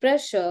because of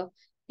pressure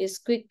is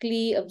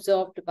quickly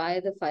absorbed by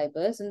the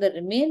fibers, and the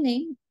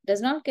remaining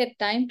does not get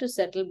time to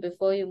settle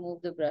before you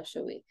move the brush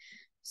away.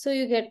 So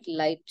you get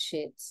light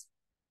shades.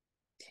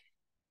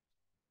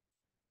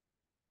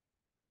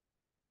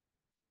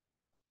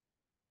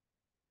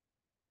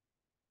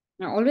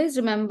 Now always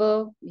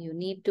remember, you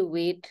need to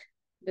wait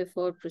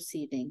before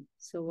proceeding.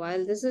 So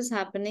while this is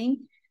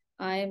happening,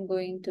 I am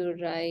going to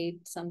write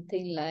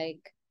something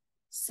like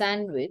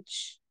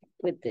sandwich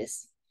with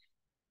this.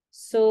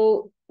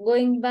 So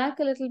going back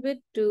a little bit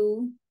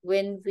to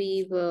when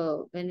we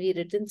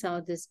written some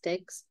of this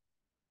text,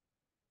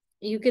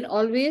 you can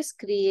always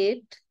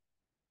create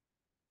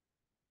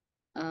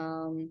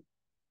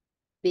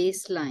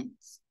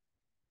baselines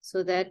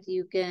so that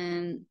you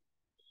can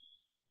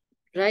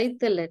write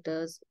the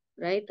letters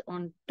right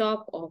on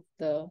top of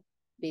the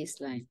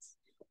baselines.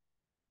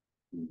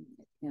 I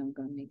think I'm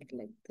going to make it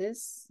like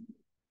this,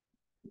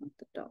 at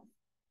the top.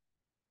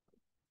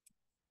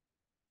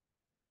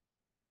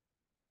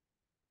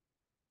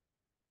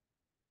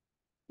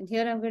 And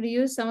here I'm going to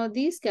use some of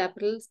these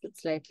capitals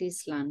that's slightly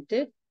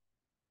slanted.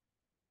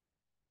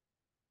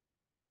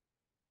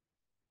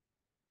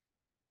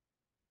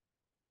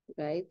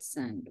 Right,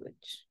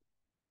 sandwich.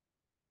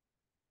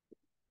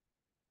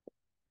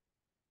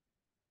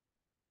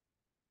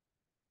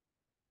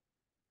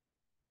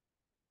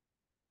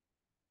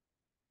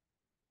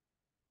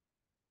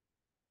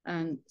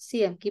 And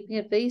see, I'm keeping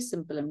it very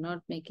simple. I'm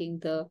not making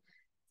the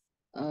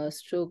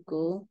stroke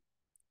go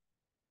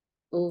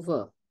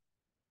over.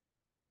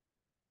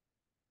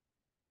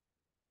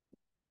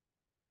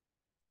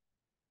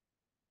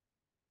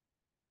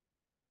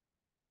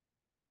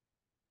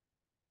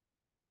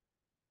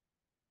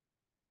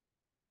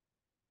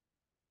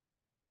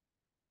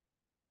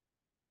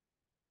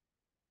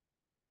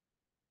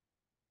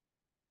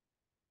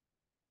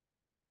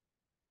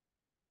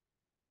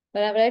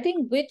 When I'm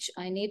writing which,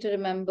 I need to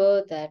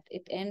remember that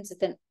it ends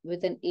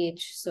with an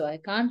H. So I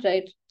can't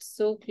write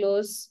so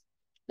close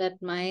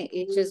that my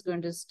H is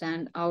going to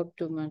stand out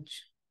too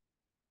much.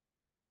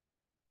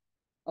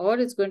 Or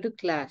it's going to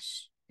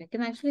clash. I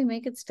can actually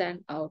make it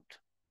stand out.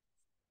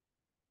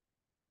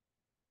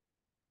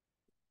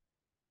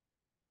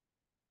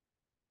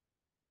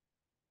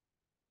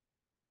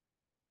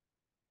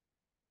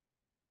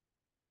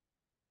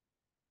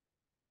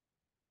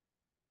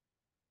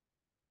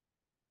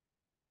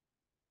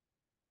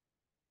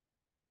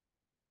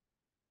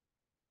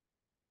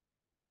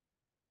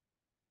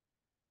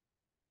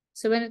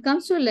 So when it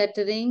comes to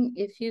lettering,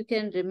 if you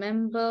can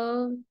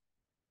remember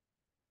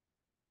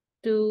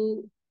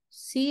to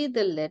see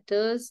the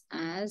letters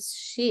as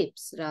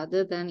shapes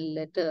rather than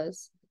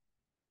letters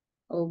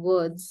or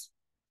words,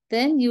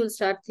 then you'll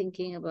start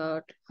thinking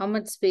about how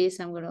much space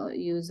I'm going to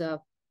use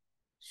up.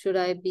 Should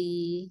I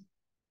be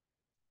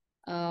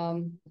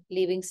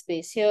leaving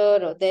space here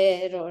or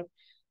there, or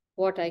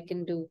what I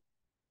can do?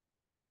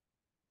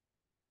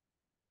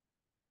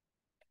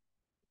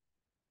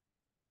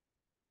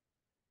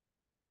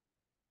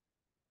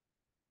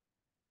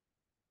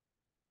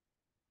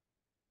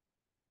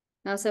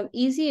 Now, some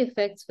easy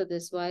effects for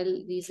this while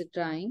these are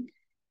drying.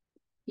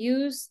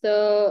 Use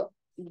the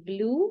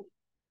glue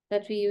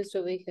that we used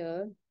over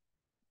here,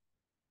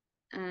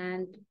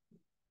 and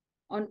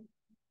on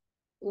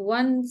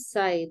one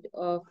side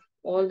of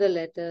all the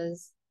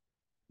letters,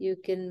 you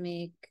can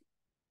make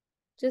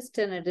just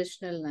an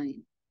additional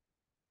line.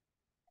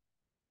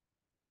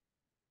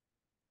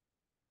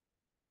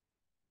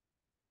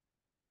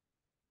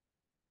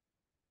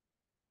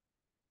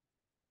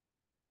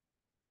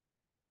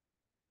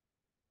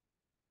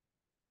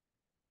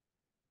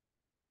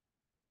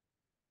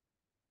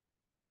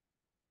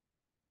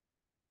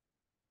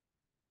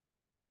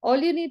 All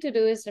you need to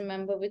do is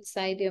remember which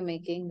side you're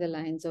making the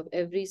lines of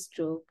every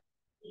stroke,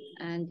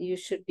 and you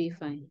should be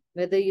fine.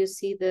 Whether you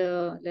see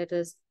the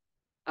letters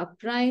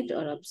upright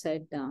or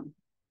upside down.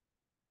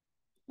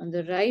 On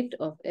the right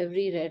of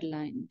every red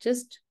line,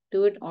 just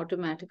do it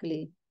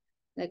automatically,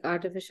 like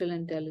artificial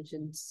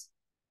intelligence.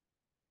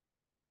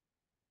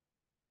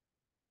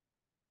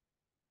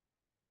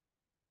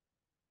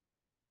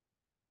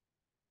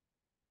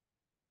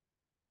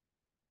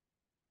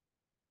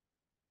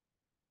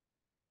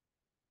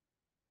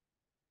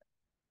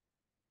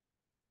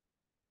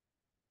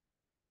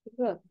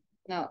 Good.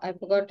 Now, I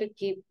forgot to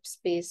keep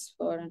space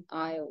for an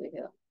eye over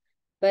here,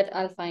 but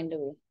I'll find a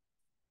way.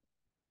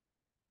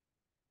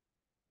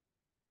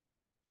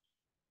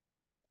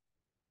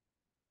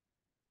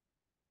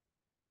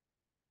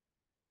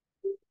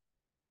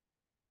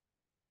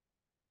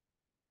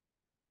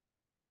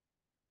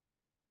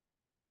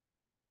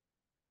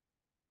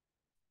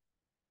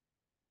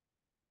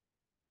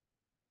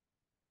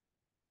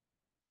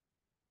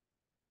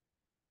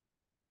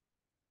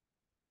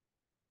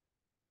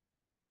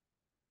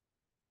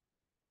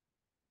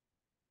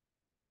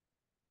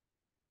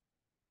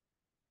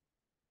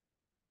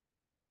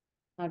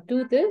 Now,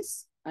 to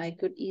this, I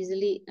could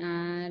easily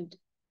add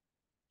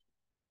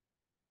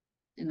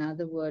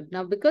another word.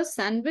 Now, because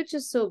sandwich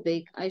is so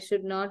big, I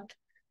should not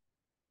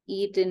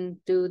eat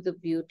into the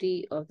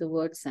beauty of the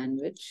word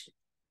sandwich.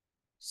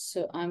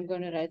 So I'm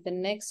going to write the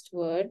next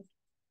word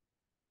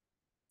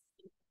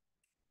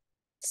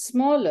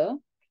smaller,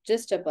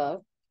 just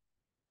above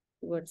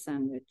the word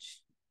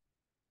sandwich.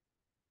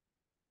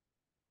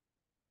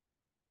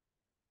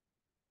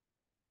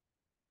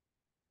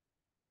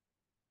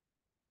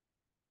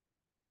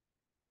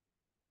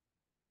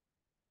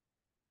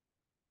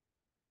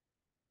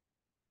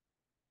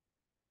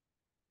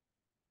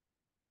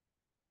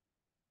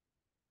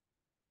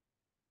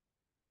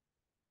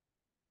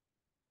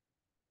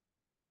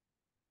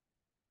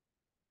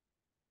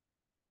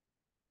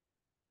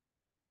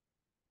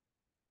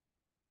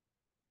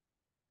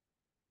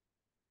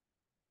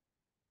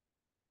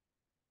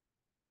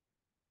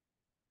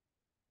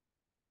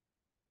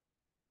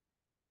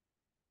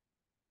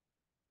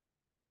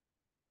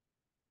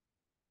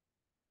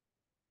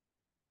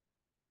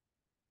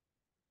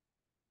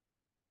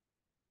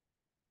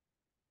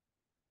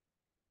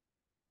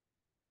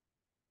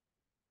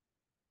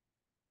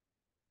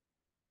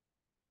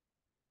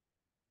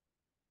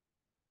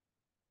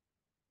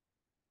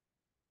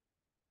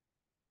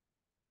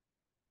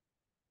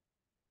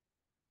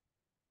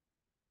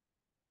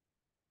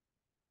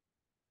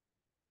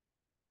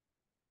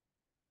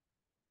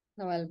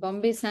 Now, while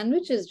Bombay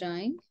sandwich is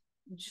drying,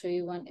 I'll show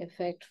you one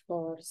effect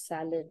for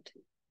salad.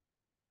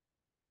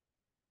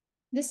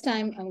 This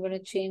time, I'm going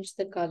to change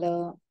the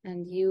color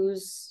and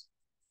use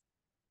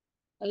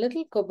a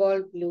little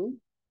cobalt blue.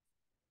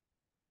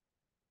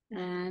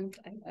 And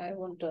I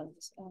won't turn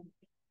this on.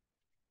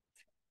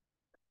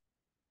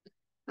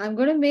 I'm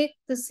going to make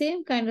the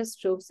same kind of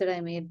strokes that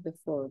I made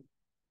before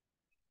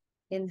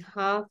in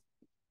half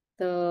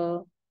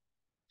the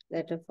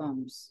letter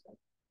forms.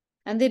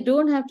 And they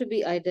don't have to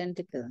be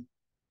identical.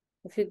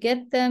 If you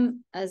get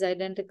them as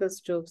identical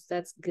strokes,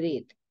 that's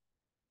great.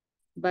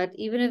 But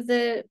even if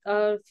there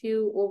are a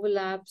few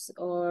overlaps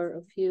or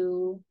a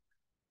few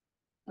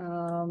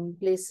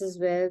places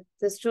where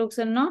the strokes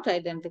are not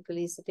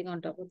identically sitting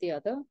on top of the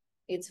other,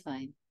 it's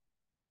fine.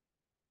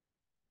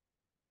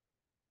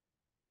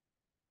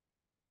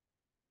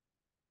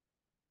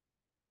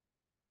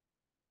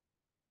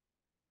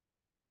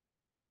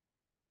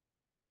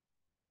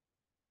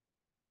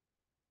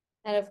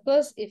 And of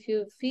course, if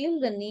you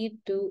feel the need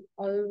to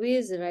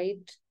always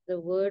write the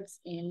words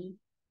in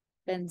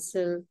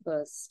pencil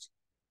first.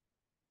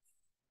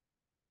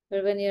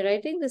 But when you're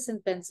writing this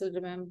in pencil,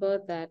 remember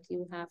that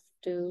you have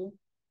to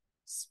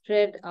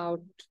spread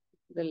out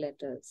the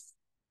letters.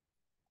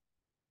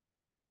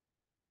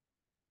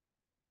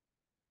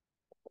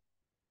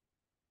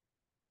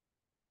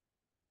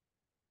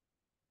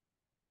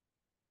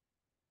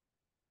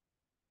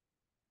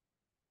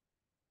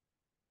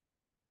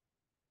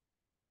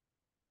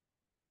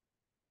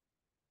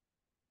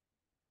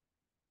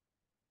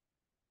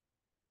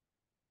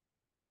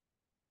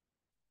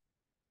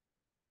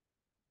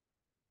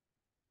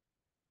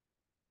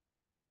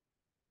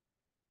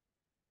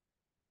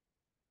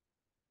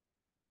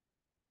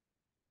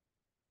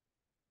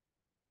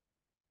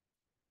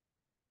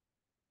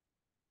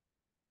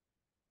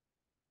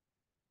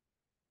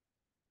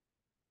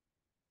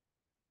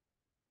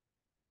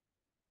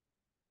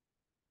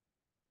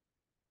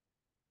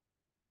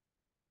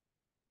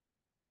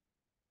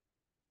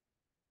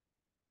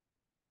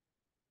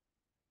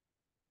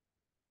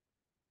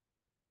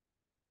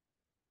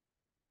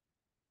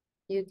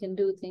 You can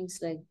do things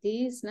like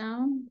these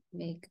now.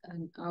 Make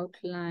an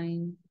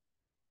outline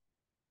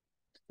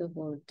to the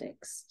whole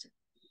text.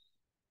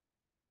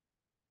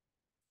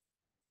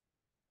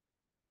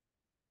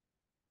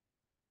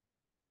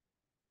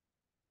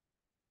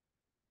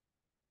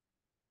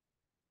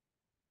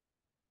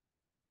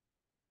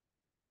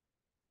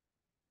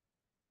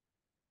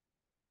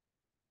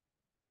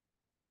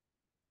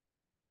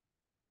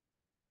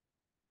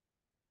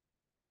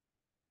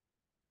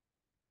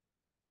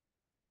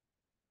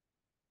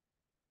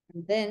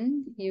 And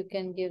then you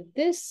can give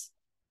this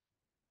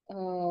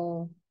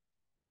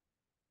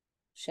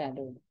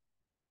shadow.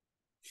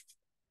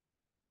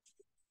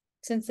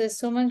 Since there's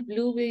so much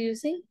blue we're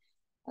using,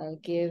 I'll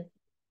give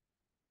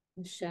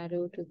a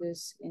shadow to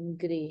this in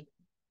gray.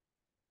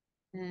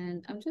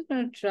 And I'm just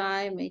going to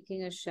try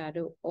making a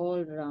shadow all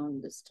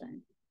around this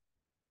time.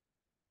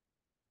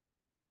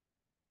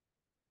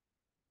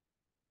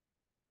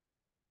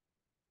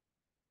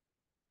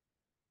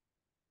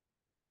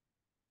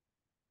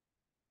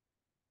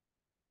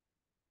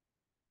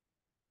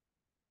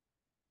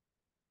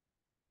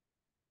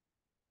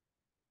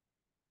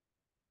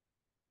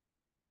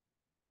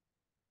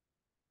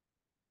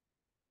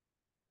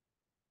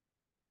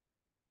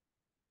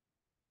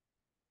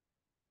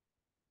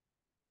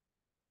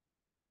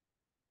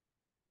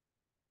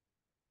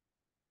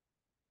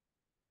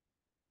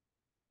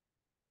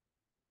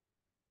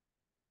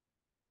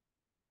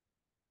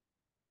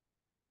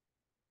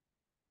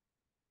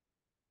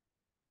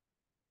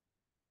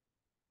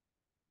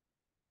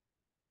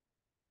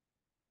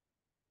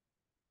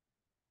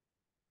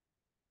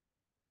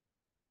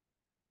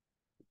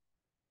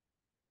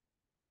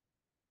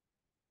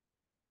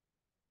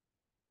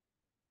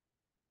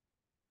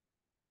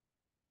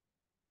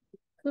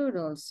 Could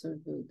also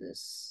do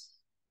this.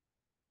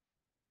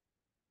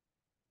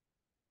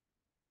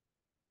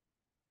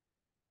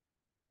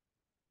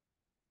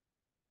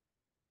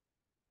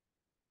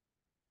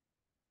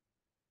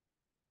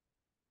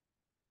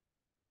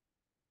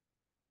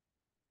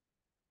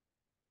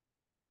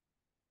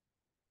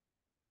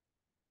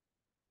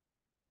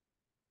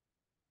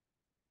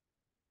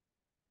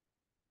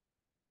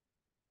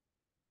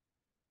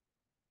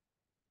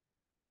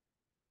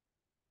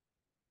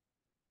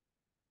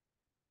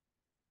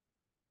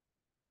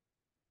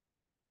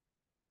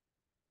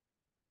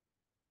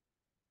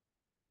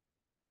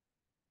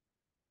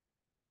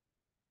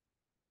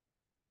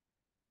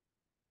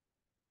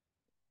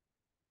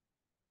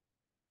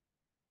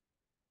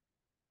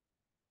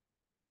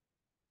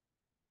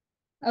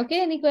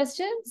 Okay, any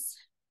questions?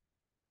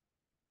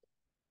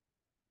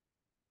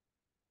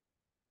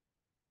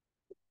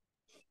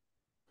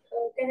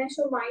 Can I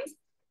show mine?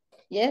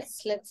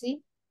 Yes, let's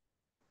see.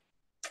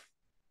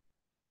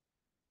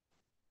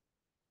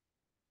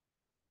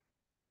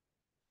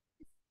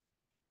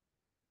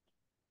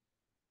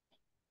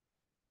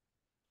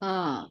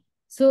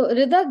 So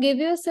Rida, give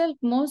yourself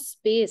more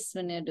space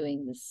when you're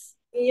doing this.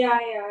 Yeah,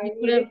 I You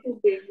could made have, it too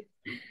big.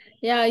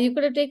 yeah, you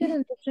could have taken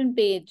a different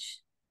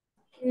page.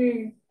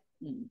 Hmm.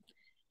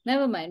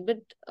 Never mind. But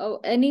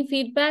any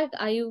feedback?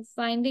 Are you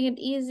finding it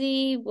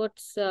easy?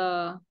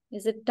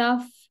 Is it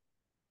tough?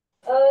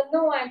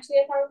 No, actually,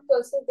 I found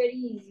cursive very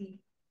easy.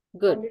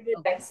 Good. Found it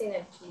relaxing,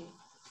 actually.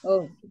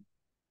 Oh.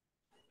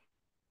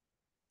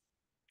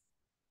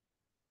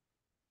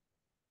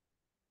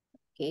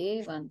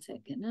 Okay, 1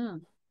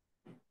 second.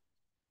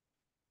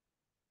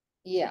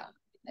 Yeah,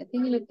 I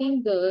think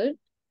looking good.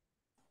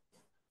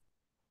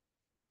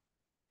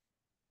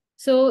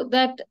 So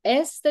that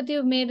S that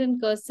you've made in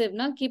cursive,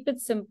 now keep it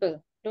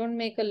simple. Don't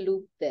make a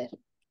loop there.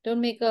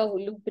 Don't make a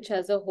loop which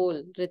has a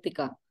hole,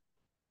 Ritika.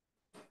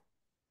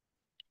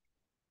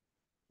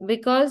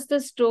 Because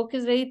the stroke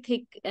is very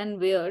thick and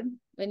weird,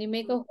 when you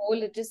make a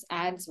hole, it just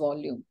adds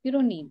volume. You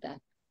don't need that.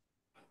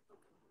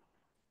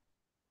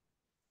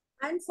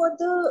 And for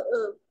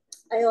the,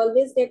 I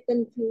always get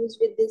confused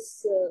with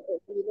this,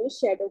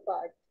 shadow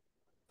part.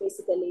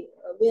 Basically,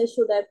 where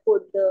should I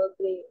put the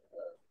gray?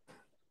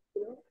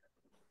 You know,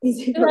 is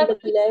it You on have the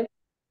to, left?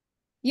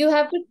 you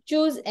have to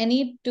choose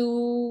any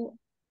two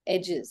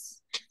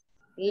edges,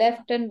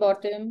 left and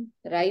bottom,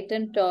 right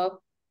and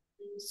top.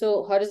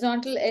 So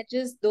horizontal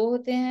edges दो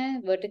होते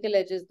हैं, vertical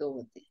edges दो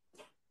होते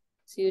हैं.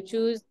 So you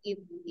choose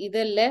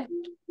either left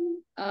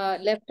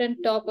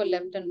and top or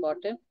left and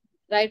bottom,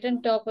 right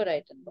and top or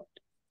right and bottom.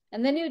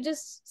 And then you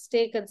just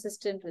stay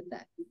consistent with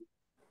that.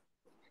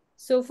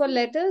 So for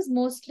letters,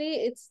 mostly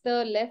it's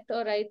the left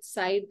or right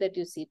side that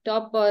you see.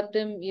 Top,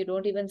 bottom, you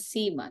don't even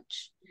see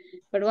much.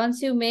 But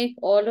once you make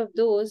all of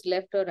those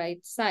left or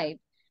right side,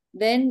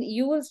 then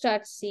you will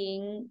start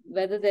seeing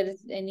whether there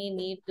is any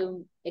need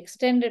to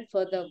extend it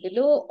further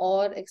below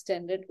or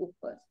extend it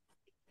upward.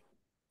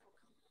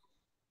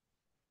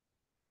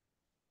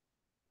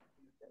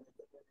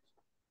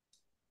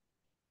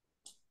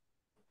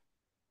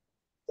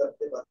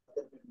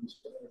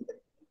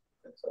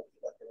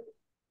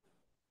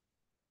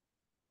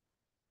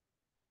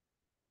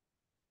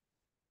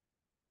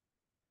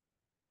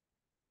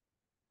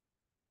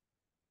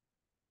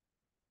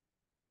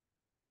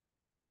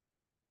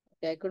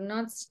 I could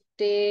not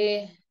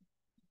stay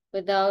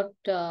without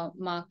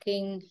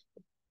dotting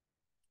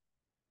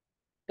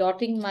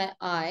my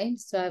I.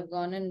 So I've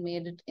gone and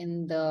made it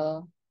in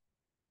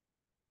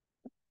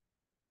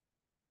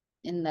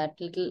that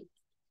little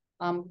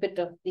armpit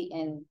of the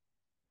end.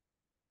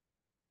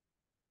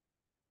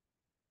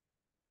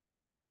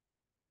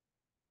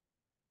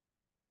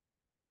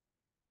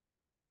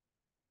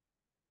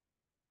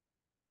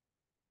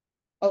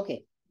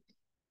 Okay.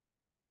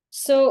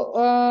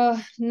 So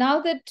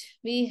now that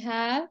we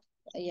have,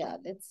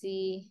 let's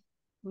see,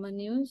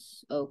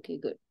 menus. Okay,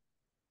 good.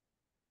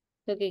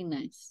 Looking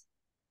nice.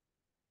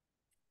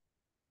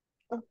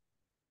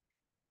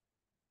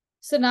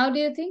 So now do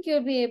you think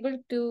you'll be able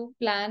to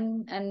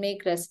plan and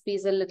make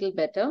recipes a little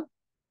better?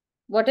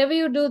 Whatever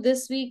you do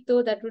this week,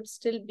 though, that would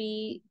still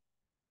be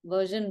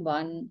version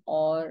 1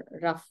 or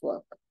rough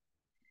work.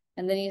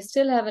 And then you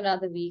still have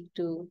another week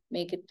to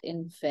make it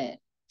in fair.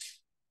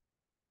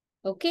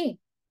 Okay.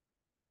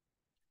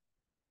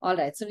 All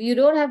right. So you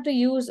don't have to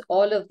use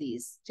all of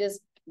these.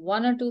 Just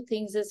 1 or 2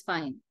 things is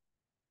fine.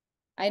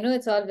 I know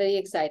it's all very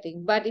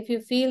exciting, but if you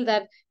feel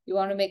that you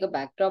want to make a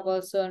backdrop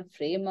also and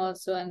frame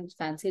also and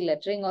fancy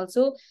lettering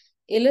also,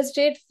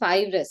 illustrate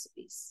 5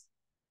 recipes.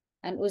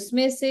 And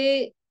usme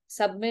se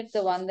submit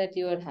the one that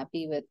you are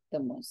happy with the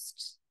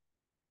most.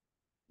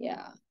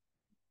 Yeah.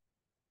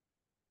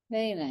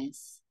 Very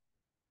nice.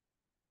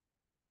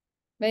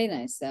 Very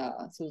nice,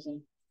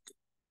 Susan.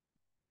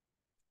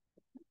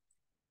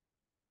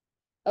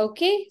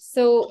 Okay,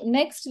 so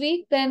next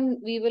week then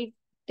we will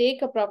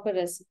take a proper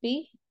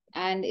recipe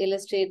and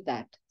illustrate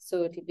that.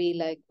 So it'll be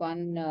like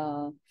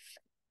one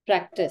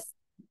practice.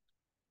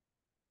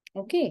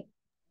 Okay.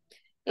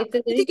 If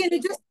there's Can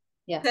you just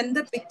send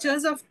the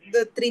pictures of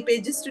the 3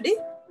 pages today?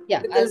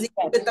 Yeah, because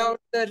without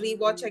the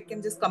rewatch, I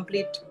can just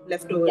complete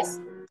leftovers.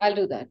 Yeah, I'll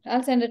do that.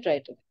 I'll send it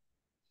right away.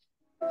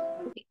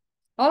 Okay.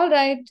 All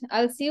right.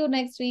 I'll see you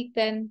next week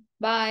then.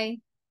 Bye.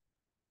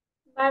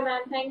 Bye,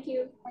 ma'am. Thank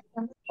you.